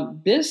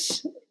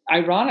 This,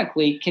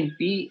 ironically, can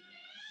be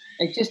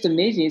It's just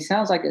amazing. It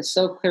sounds like it's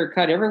so clear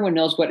cut. Everyone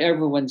knows what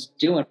everyone's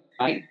doing,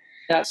 right?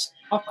 That's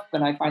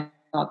often I find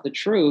not the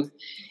truth.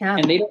 Yeah.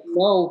 And they don't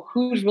know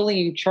who's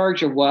really in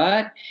charge of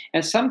what.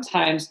 And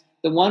sometimes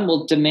the one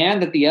will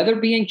demand that the other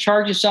be in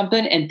charge of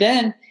something, and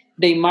then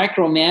they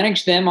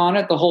micromanage them on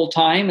it the whole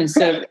time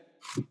instead of,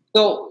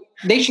 so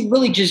they should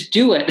really just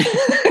do it.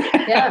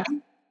 Yeah.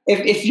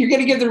 If you're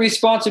going to give the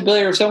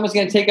responsibility, or if someone's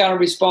going to take on a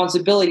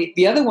responsibility,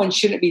 the other one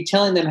shouldn't be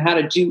telling them how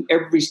to do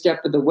every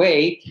step of the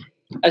way,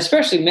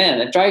 especially men.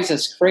 It drives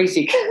us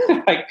crazy.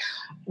 Like,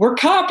 we're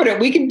competent,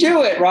 we can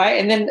do it, right?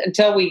 And then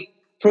until we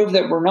prove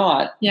that we're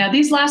not. Yeah,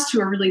 these last two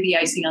are really the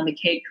icing on the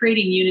cake,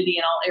 creating unity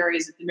in all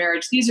areas of the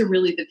marriage. These are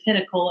really the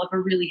pinnacle of a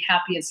really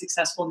happy and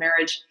successful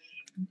marriage,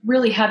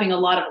 really having a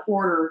lot of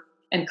order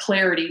and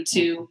clarity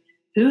to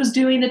who's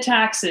doing the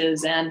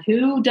taxes and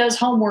who does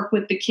homework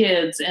with the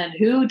kids and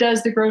who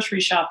does the grocery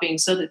shopping,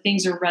 so that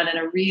things are run in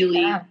a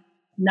really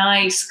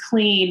nice,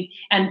 clean,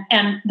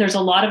 and there's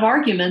a lot of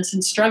arguments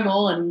and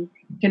struggle and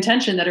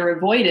contention that are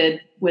avoided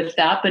with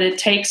that, but it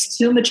takes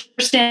two mature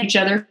understand each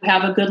other,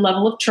 have a good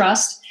level of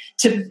trust,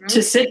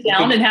 to sit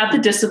down and have the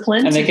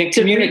discipline and they can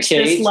communicate to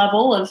reach this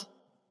level of,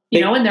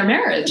 in their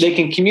marriage. They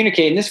can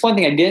communicate. And this one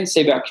thing I didn't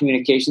say about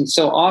communication,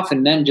 so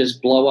often men just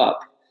blow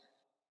up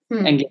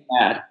and get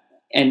mad,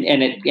 and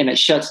it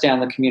shuts down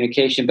the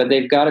communication, but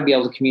they've got to be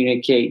able to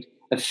communicate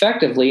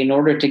effectively in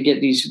order to get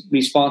these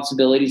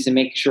responsibilities and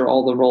make sure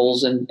all the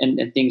roles and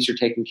things are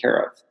taken care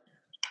of.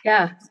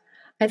 Yeah.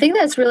 I think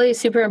that's really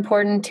super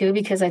important too,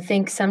 because I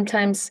think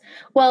sometimes,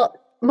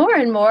 more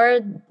and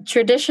more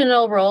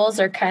traditional roles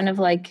are kind of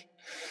like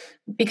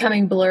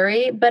becoming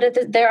blurry, but it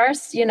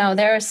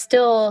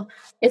still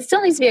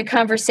needs to be a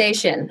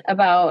conversation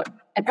about,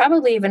 and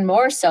probably even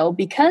more so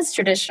because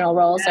traditional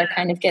roles are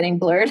kind of getting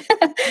blurred.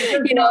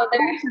 They're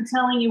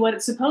telling you what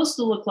it's supposed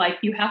to look like.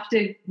 You have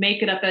to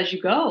make it up as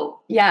you go.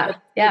 Yeah.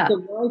 Yeah.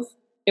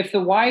 If the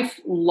wife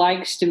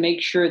likes to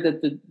make sure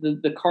that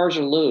the cars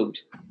are lubed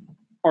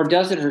or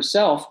does it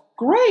herself,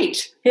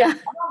 great. Yeah. I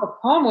don't have a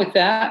problem with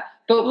that.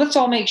 But let's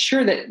all make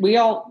sure that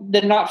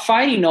they're not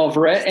fighting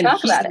over it and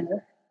talk about it.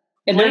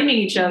 And blaming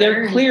each other.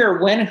 They're clear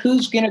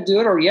who's going to do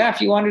it, or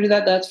if you want to do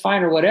that, that's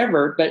fine, or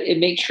whatever. But it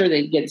makes sure that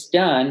it gets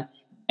done,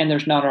 and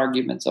there's not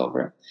arguments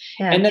over it.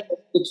 Yeah. And then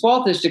the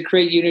 12th is to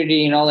create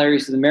unity in all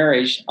areas of the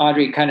marriage.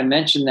 Audrey kind of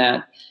mentioned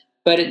that,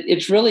 but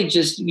it's really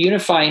just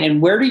unifying.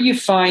 And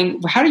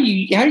how do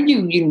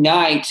you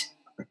unite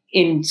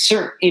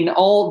in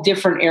all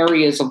different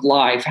areas of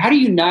life? How do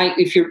you unite?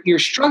 If you're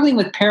struggling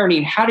with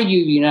parenting, how do you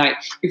unite?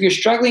 If you're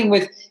struggling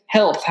with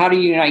health, how do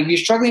you unite? If you're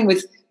struggling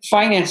with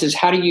finances,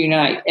 how do you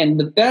unite? And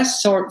the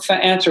best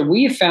answer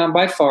we have found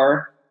by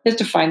far is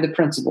to find the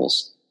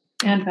principles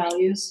and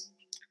values.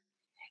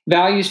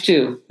 Values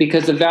too,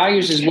 because the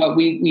values is what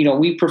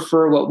we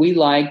prefer, what we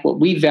like, what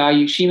we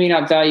value. She may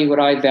not value what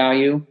I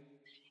value.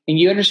 And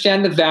you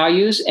understand the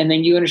values, and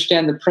then you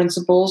understand the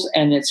principles,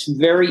 and it's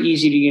very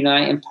easy to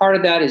unite. And part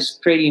of that is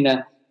creating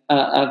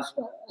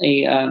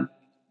a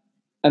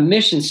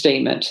mission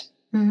statement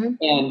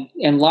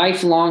and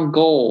lifelong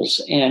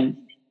goals and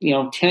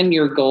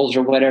 10-year goals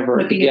or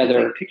whatever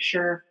together. Big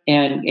picture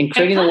and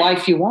creating the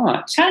life you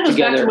want. Kind of goes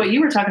back to what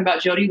you were talking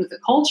about, Jody, with the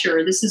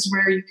culture. This is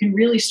where you can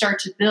really start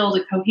to build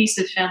a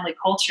cohesive family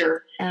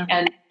culture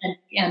and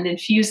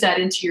infuse that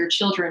into your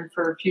children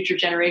for future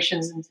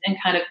generations and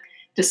kind of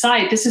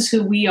decide this is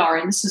who we are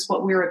and this is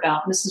what we're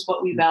about and this is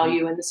what we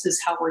value and this is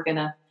how we're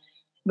gonna.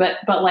 But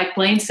like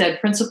Blaine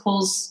said,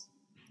 principles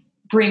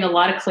bring a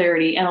lot of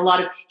clarity and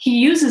he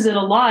uses it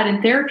a lot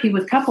in therapy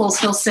with couples.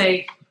 He'll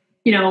say,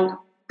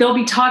 they'll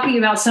be talking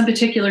about some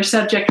particular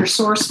subject or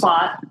sore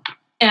spot,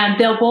 and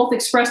they'll both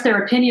express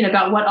their opinion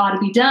about what ought to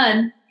be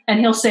done. And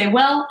he'll say,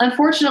 well,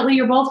 unfortunately,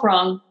 you're both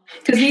wrong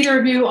because neither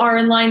of you are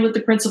in line with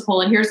the principle.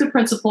 And here's the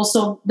principle.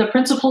 So the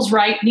principle's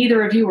right.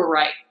 Neither of you are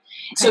right.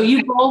 So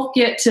you both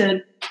get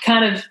to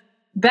kind of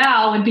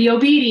bow and be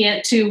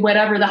obedient to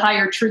whatever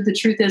the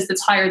truth is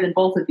that's higher than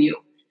both of you.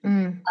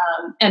 And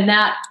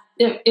that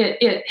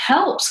it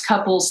helps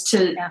couples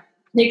to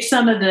take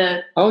some of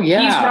the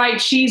he's right,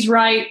 she's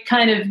right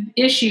kind of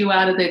issue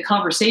out of the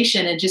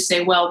conversation and just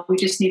say, well, we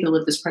just need to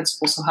live this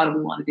principle. So how do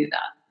we want to do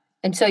that?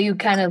 And so you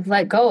kind of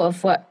let go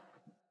of what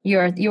you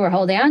were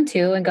holding on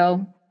to and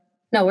go,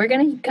 no, we're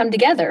going to come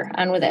together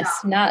on with this.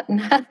 Not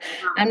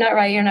I'm not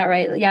right, you're not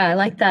right. Yeah, I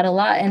like that a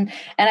lot. And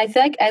I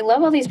think I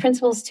love all these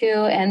principles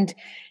too. And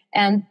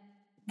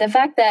the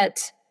fact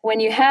that when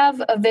you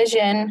have a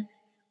vision,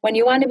 when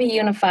you want to be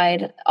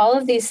unified, all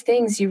of these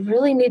things, you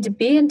really need to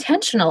be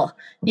intentional.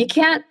 You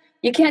can't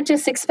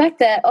just expect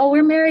that,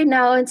 we're married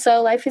now, and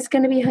so life is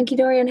going to be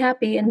hunky-dory and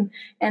happy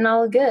and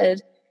all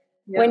good.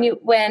 Yeah.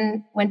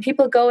 When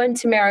people go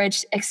into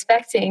marriage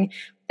expecting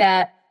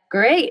that,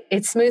 great,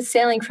 it's smooth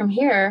sailing from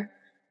here,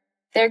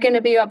 they're going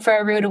to be up for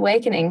a rude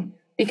awakening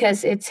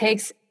because it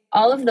takes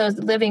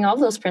living all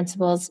those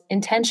principles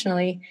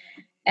intentionally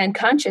and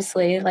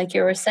consciously, like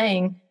you were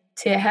saying,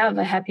 to have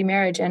a happy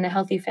marriage and a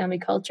healthy family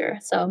culture.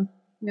 So,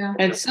 yeah.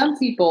 And some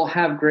people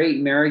have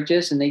great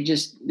marriages and they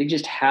just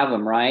have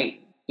them,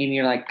 right? And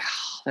you're like,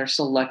 they're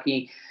so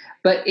lucky.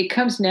 but it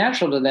comes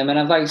natural to them. And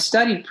as I've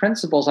studied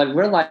principles, I've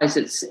realized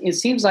it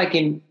seems like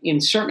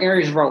in certain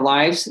areas of our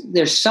lives,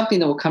 there's something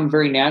that will come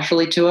very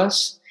naturally to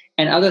us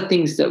and other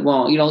things that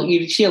won't.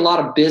 You see a lot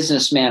of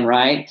businessmen,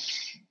 right?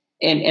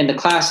 And the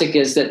classic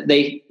is that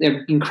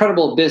they're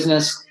incredible at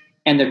business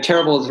and they're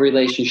terrible with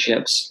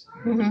relationships.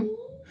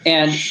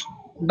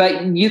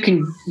 But you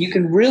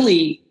can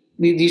really,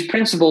 these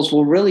principles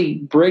will really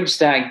bridge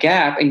that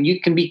gap, and you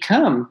can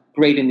become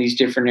great in these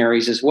different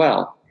areas as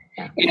well.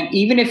 And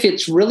even if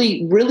it's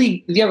really,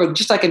 really,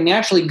 just like a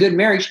naturally good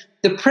marriage,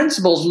 the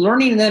principles,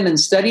 learning them and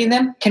studying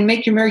them can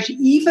make your marriage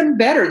even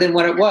better than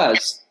what it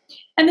was.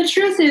 And the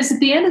truth is, at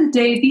the end of the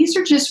day, these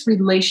are just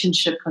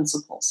relationship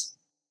principles.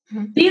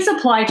 These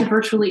apply to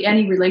virtually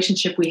any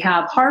relationship we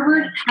have.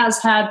 Harvard has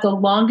had the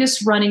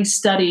longest running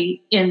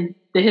study in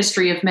the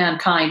history of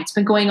mankind. It's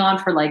been going on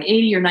for like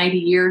 80 or 90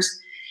 years.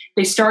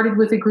 They started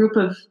with a group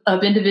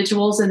of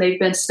individuals, and they've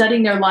been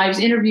studying their lives,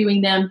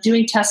 interviewing them,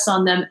 doing tests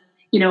on them,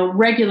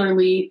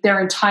 regularly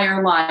their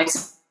entire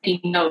lives.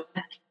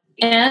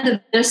 And of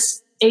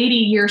this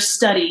 80-year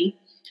study,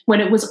 when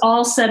it was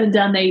all said and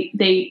done,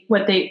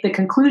 the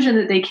conclusion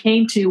that they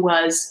came to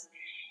was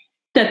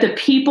that the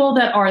people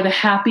that are the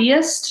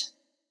happiest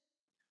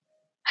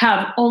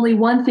have only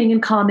one thing in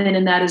common,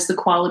 and that is the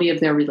quality of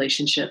their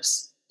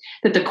relationships.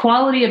 That the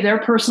quality of their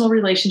personal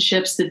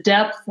relationships, the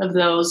depth of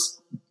those,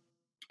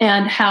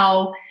 and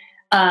how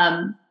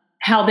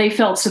they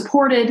felt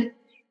supported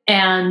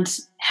and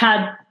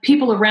had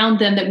people around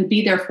them that would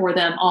be there for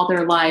them all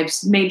their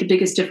lives, made the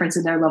biggest difference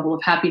in their level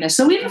of happiness.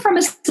 So even from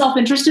a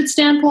self-interested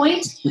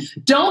standpoint,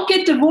 don't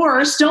get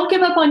divorced, don't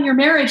give up on your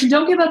marriage, and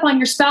don't give up on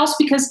your spouse,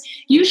 because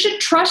you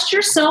should trust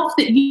yourself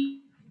that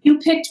you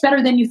picked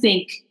better than you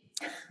think.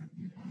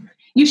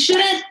 You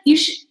should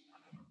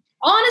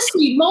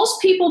honestly, most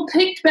people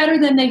picked better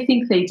than they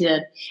think they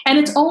did. And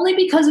it's only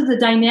because of the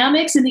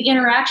dynamics and the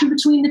interaction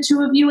between the two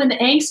of you and the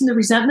angst and the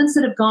resentments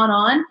that have gone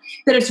on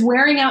that it's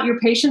wearing out your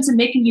patience and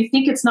making you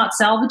think it's not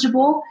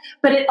salvageable.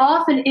 But it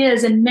often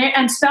is.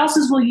 And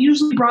spouses will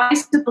usually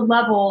rise to the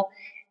level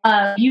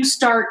you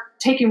start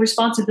taking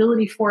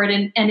responsibility for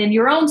it. And in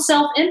your own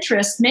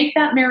self-interest, make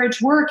that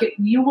marriage work.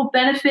 You will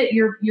benefit,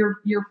 your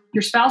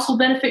spouse will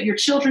benefit, your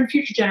children,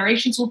 future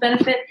generations will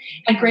benefit,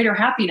 and greater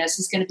happiness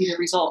is going to be the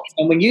result.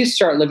 And when you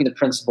start living the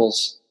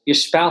principles, your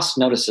spouse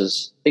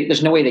notices.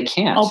 There's no way they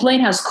can't. Oh, Blaine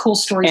has cool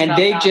stories about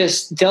that.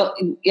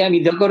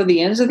 And they'll go to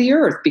the ends of the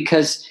earth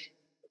because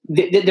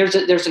there's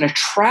an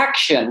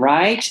attraction,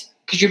 right?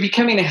 Because you're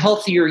becoming a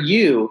healthier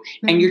you,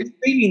 and you're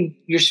treating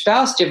your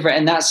spouse different,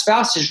 and that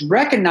spouse is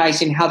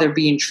recognizing how they're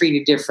being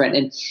treated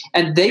different,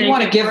 and they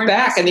want to give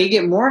back, and they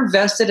get more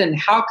invested. And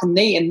how can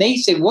they? And they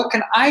say, "What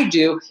can I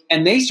do?"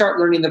 And they start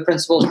learning the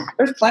principles.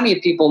 There's plenty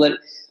of people that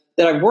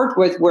I've worked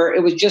with where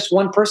it was just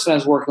one person I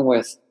was working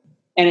with,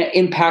 and it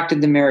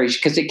impacted the marriage,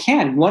 because it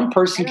can. One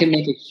person can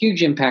make a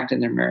huge impact in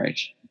their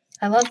marriage.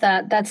 I love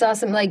that. That's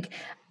awesome. Like,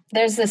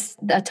 there's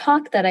a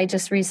talk that I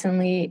just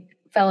recently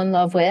fell in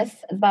love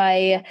with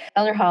by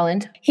Elder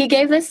Holland. He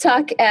gave this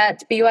talk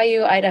at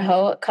BYU,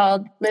 Idaho,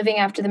 called Living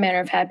After the Manner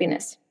of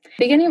Happiness.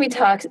 Beginning, he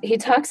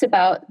talks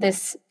about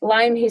this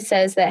line. He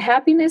says that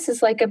happiness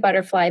is like a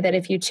butterfly, that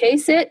if you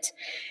chase it,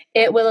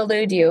 it will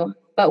elude you.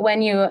 But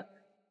when you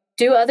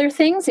do other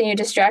things and you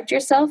distract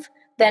yourself,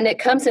 then it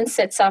comes and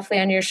sits softly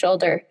on your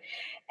shoulder.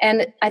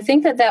 And I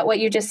think that what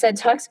you just said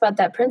talks about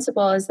that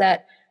principle, is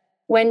that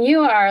when you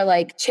are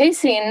like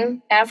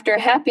chasing after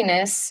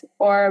happiness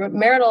or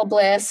marital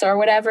bliss or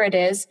whatever it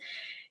is,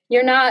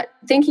 you're not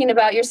thinking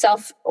about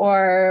yourself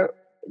or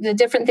the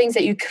different things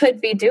that you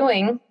could be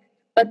doing.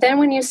 But then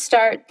when you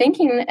start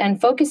thinking and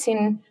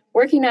focusing,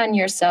 working on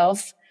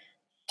yourself,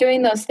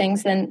 doing those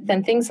things,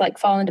 then things like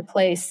fall into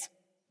place.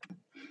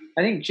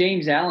 I think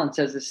James Allen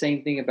says the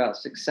same thing about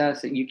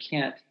success, that you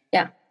can't.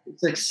 Yeah.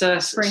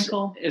 Success.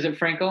 Frankel. Is it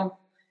Frankel?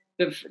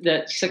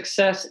 That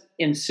success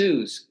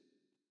ensues.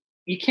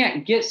 You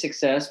can't get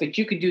success, but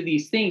you could do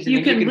these things, and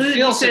you can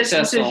feel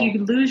successful. So you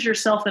can lose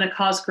yourself in a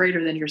cause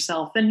greater than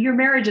yourself, and your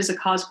marriage is a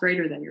cause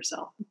greater than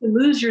yourself. You can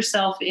lose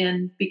yourself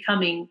in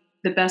becoming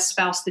the best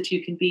spouse that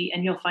you can be,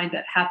 and you'll find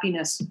that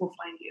happiness will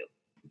find you.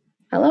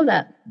 I love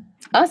that.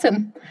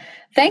 Awesome.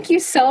 Thank you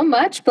so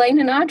much, Blaine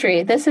and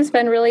Audrey. This has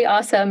been really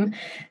awesome.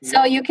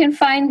 So you can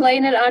find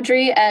Blaine and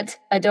Audrey at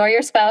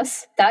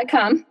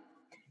adoreourspouse.com.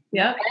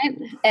 Yeah. Right?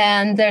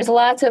 And there's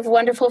lots of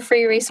wonderful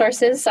free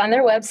resources on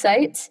their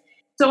website.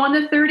 So on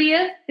the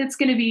 30th, it's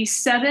going to be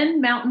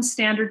 7 Mountain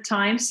Standard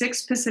Time,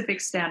 6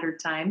 Pacific Standard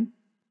Time.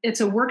 It's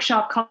a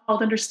workshop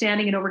called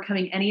Understanding and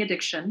Overcoming Any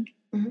Addiction.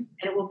 Mm-hmm. And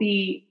it will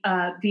be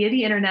via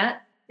the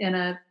internet in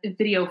a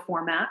video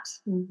format.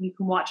 And you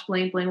can watch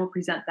Blaine. Blaine will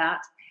present that.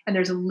 And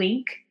there's a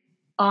link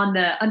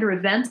under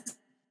events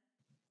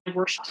and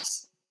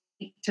workshops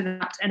to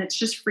that. And it's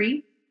just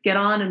free. Get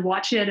on and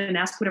watch it and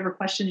ask whatever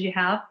questions you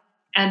have.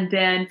 And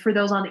then for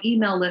those on the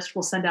email list,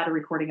 we'll send out a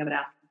recording of it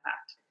after the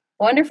fact.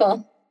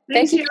 Wonderful.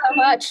 Thank you so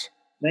much.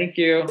 Thank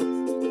you.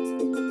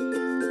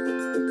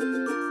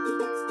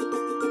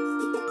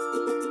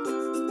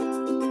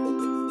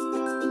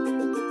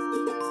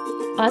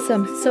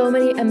 Awesome. So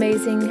many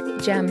amazing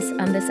gems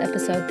on this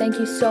episode. Thank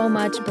you so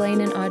much,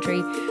 Blaine and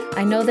Audrey.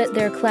 I know that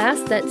their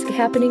class that's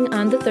happening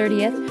on the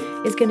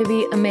 30th is going to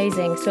be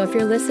amazing. So if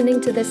you're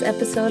listening to this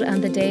episode on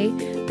the day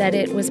that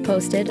it was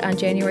posted on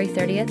January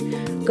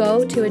 30th,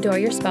 go to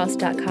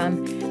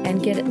adoreyourSpouse.com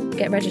and get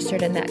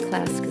registered in that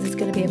class because it's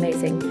going to be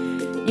amazing.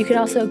 You can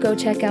also go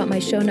check out my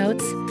show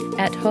notes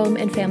at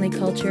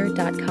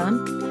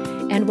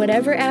homeandfamilyculture.com. And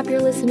whatever app you're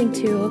listening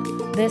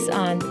to this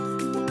on,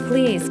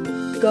 please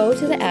go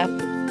to the app,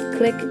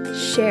 click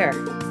share,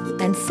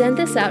 and send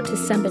this out to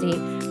somebody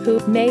who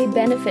may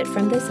benefit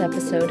from this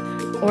episode,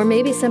 or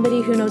maybe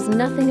somebody who knows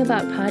nothing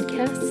about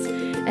podcasts,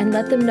 and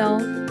let them know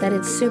that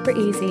it's super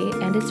easy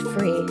and it's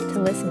free to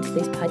listen to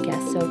these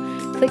podcasts. So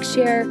click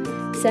share,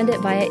 send it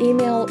via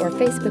email or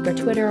Facebook or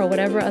Twitter or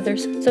whatever other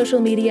social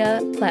media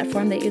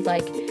platform that you'd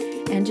like,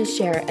 and just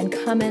share and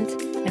comment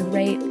and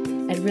rate.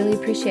 I'd really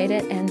appreciate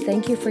it. And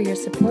thank you for your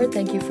support.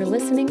 Thank you for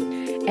listening.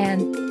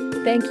 And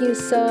thank you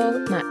so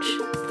much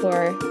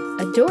for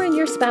adoring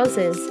your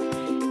spouses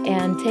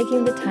and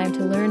taking the time to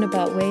learn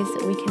about ways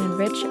that we can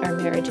enrich our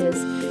marriages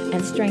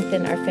and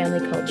strengthen our family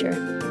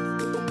culture.